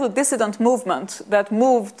a part of the dissident movement that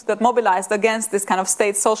mobilized against this kind of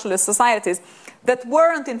state socialist societies that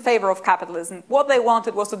weren't in favor of capitalism. What they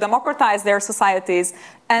wanted was to democratize their societies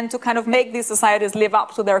and to kind of make these societies live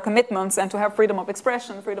up to their commitments and to have freedom of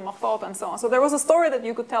expression, freedom of thought, and so on. So there was a story that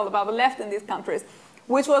you could tell about the left in these countries,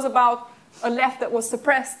 which was about a left that was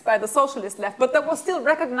suppressed by the socialist left, but that was still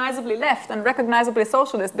recognizably left and recognizably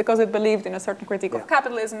socialist because it believed in a certain critique of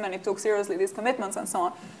capitalism and it took seriously these commitments and so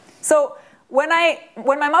on. So when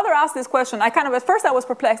my mother asked this question, I kind of, at first I was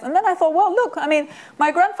perplexed, and then I thought, well, look, I mean,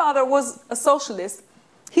 my grandfather was a socialist.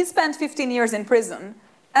 He spent 15 years in prison,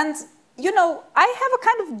 and, I have a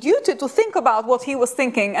kind of duty to think about what he was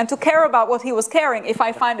thinking and to care about what he was caring if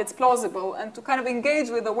I find it's plausible, and to kind of engage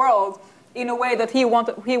with the world in a way that he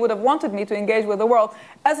would have wanted me to engage with the world,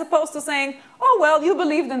 as opposed to saying, oh, well, you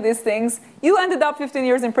believed in these things, you ended up 15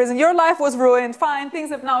 years in prison, your life was ruined, fine, things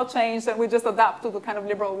have now changed, and we just adapt to the kind of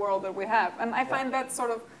liberal world that we have. And I find that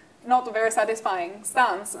sort of not a very satisfying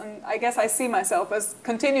stance, and I guess I see myself as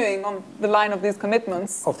continuing on the line of these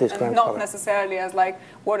commitments, and not necessarily as like,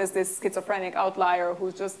 what is this schizophrenic outlier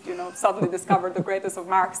who's just, suddenly discovered the greatest of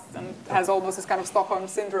Marx and has almost this kind of Stockholm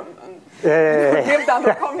syndrome and lived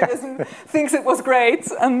under communism, thinks it was great,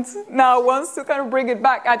 and now wants to kind of bring it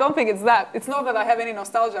back. I don't think it's that. It's not that I have any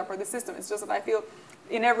nostalgia for the system. It's just that I feel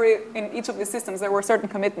in each of these systems there were certain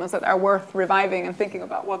commitments that are worth reviving and thinking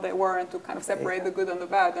about what they were, and to kind of separate the good and the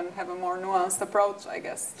bad and have a more nuanced approach, I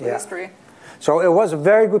guess, to history. So it was a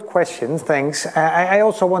very good question, thanks. I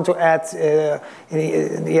also want to add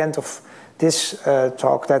in the end of this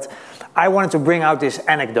talk that I wanted to bring out this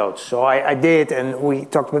anecdote. So I did, and we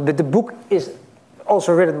talked about, but the book is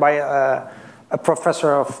also written by a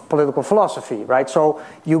professor of political philosophy, right? So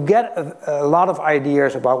you get a lot of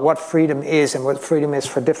ideas about what freedom is and what freedom is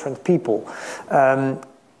for different people.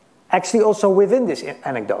 Actually also within this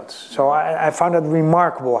anecdote. So I found it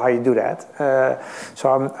remarkable how you do that.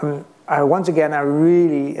 So once again, I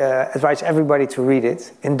really advise everybody to read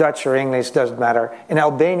it. In Dutch or English, doesn't matter. In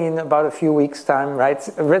Albanian, about a few weeks' time, right?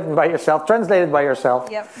 Written by yourself, translated by yourself.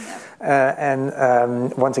 Yep.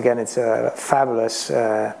 And once again, it's a fabulous,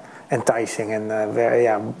 enticing and very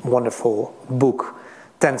wonderful book.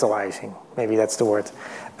 Tantalizing, maybe that's the word.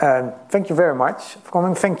 Thank you very much for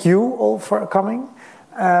coming. Thank you all for coming.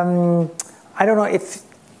 I don't know if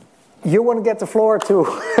you want to get the floor to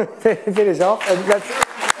finish off. And that's,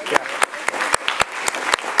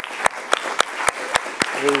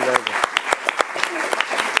 really very good.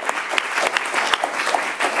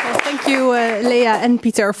 Well, thank you, Lea and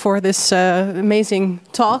Pieter, for this amazing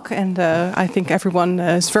talk, and I think everyone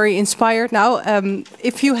is very inspired now.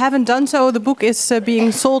 If you haven't done so, the book is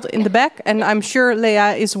being sold in the back, and I'm sure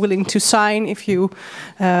Lea is willing to sign if you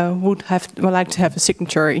would like to have a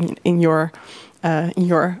signature in your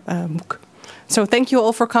book. So thank you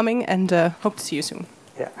all for coming, and hope to see you soon.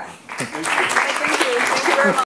 Yeah. Thank you. Thank you very much.